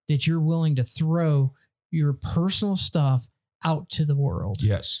much that you're willing to throw your personal stuff out to the world.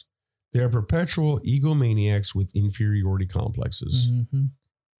 Yes. They're perpetual egomaniacs with inferiority complexes. Mhm.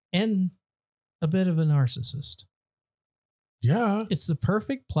 And a bit of a narcissist. Yeah. It's the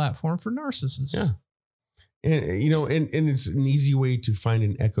perfect platform for narcissists. Yeah. And it's an easy way to find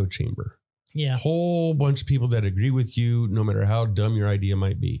an echo chamber. Yeah. A whole bunch of people that agree with you, no matter how dumb your idea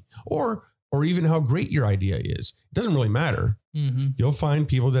might be, or even how great your idea is. It doesn't really matter. Mm-hmm. You'll find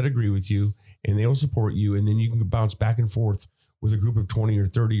people that agree with you and they'll support you. And then you can bounce back and forth with a group of 20 or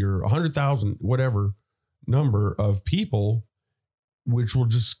 30 or 100,000, whatever number of people, which will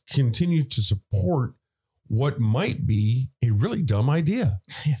just continue to support what might be a really dumb idea.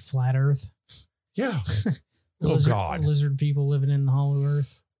 Flat Earth. Yeah. Oh, God. Lizard people living in the hollow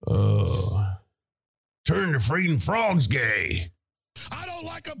earth. Turn the freaking frogs gay. I don't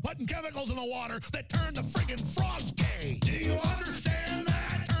like them putting chemicals in the water that turn the friggin' frogs gay. Do you understand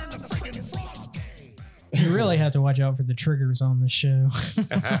that? Turn the friggin' frogs gay. You really have to watch out for the triggers on this show.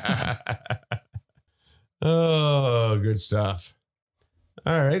 Oh, good stuff.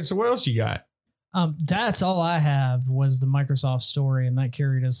 All right. So what else you got? That's all I have was the Microsoft story, and that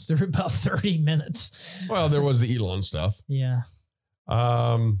carried us through about 30 minutes. Well, there was the Elon stuff. Yeah.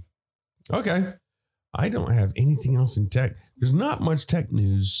 Okay. I don't have anything else in tech. There's not much tech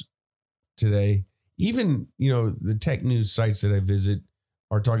news today. Even, the tech news sites that I visit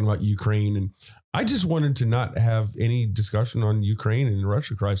are talking about Ukraine. And I just wanted to not have any discussion on Ukraine and the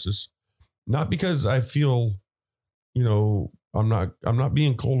Russia crisis. Not because I feel, I'm not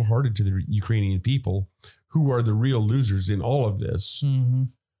being cold-hearted to the Ukrainian people who are the real losers in all of this. Mm-hmm.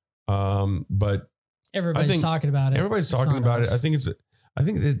 But everybody's talking about it. Everybody's talking about it. I think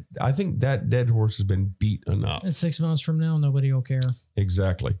that dead horse has been beat enough. And 6 months from now, nobody will care.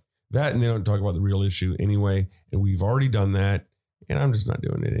 Exactly. That, and they don't talk about the real issue anyway. And we've already done that. And I'm just not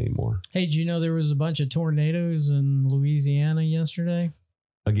doing it anymore. Hey, did you know there was a bunch of tornadoes in Louisiana yesterday?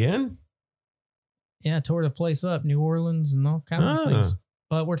 Again? Yeah, tore the place up, New Orleans and all kinds of things.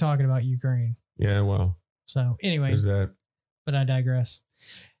 But we're talking about Ukraine. Yeah, well. So anyway, there's that. But I digress.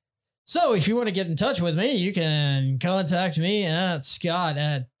 So if you want to get in touch with me, you can contact me at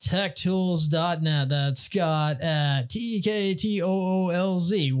scott@techtools.net. That's Scott at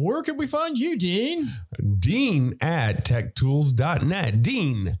TEKTOOLZ. Where can we find you, Dean? Dean at techtools.net.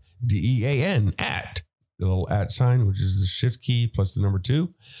 Dean, DEAN at the little @ sign, which is the shift key plus the number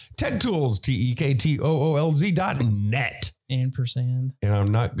 2. TechTools, TEKTOOLZ.net. And %. And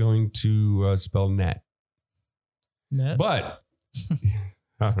I'm not going to spell net. Net. But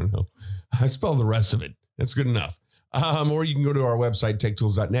I don't know. I spell the rest of it. That's good enough. Or you can go to our website,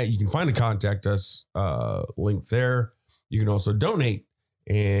 techtools.net. You can find a contact us link there. You can also donate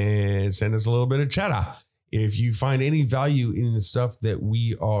and send us a little bit of chatter. If you find any value in the stuff that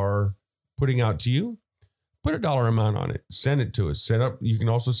we are putting out to you, put a dollar amount on it. Send it to us. Set up. You can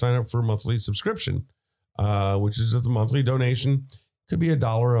also sign up for a monthly subscription, which is the monthly donation. Could be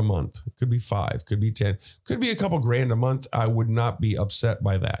 $1 a month. Could be $5. Could be $10. Could be a couple grand a month. I would not be upset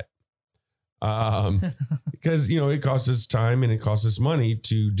by that. Because, it costs us time and it costs us money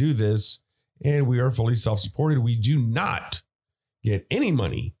to do this. And we are fully self-supported. We do not get any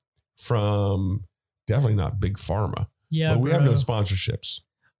money from, definitely not Big Pharma. Yeah, but we have no sponsorships.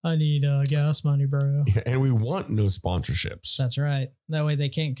 I need gas money, bro. And we want no sponsorships. That's right. That way they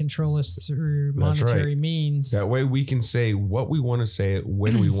can't control us through monetary means. That way we can say what we want to say it,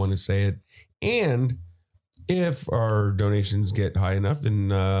 when we want to say it. And if our donations get high enough, then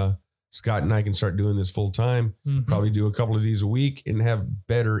Scott and I can start doing this full time, probably do a couple of these a week and have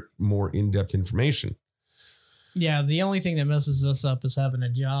better, more in-depth information. Yeah, the only thing that messes us up is having a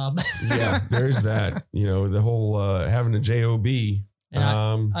job. Yeah, there's that. The whole having a job.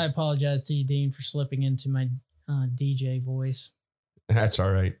 And I apologize to you, Dean, for slipping into my DJ voice. That's all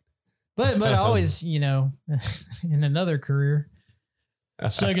right. But I always, in another career.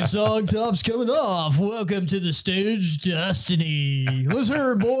 Second song, top's coming off. Welcome to the stage, Destiny. Let's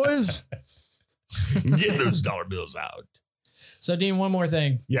hear it, boys. Get those dollar bills out. So, Dean, one more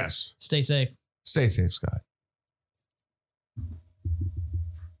thing. Yes. Stay safe. Stay safe, Scott.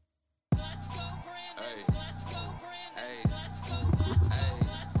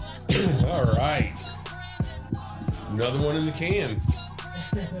 All right. Another one in the can.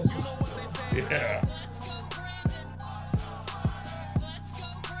 Yeah.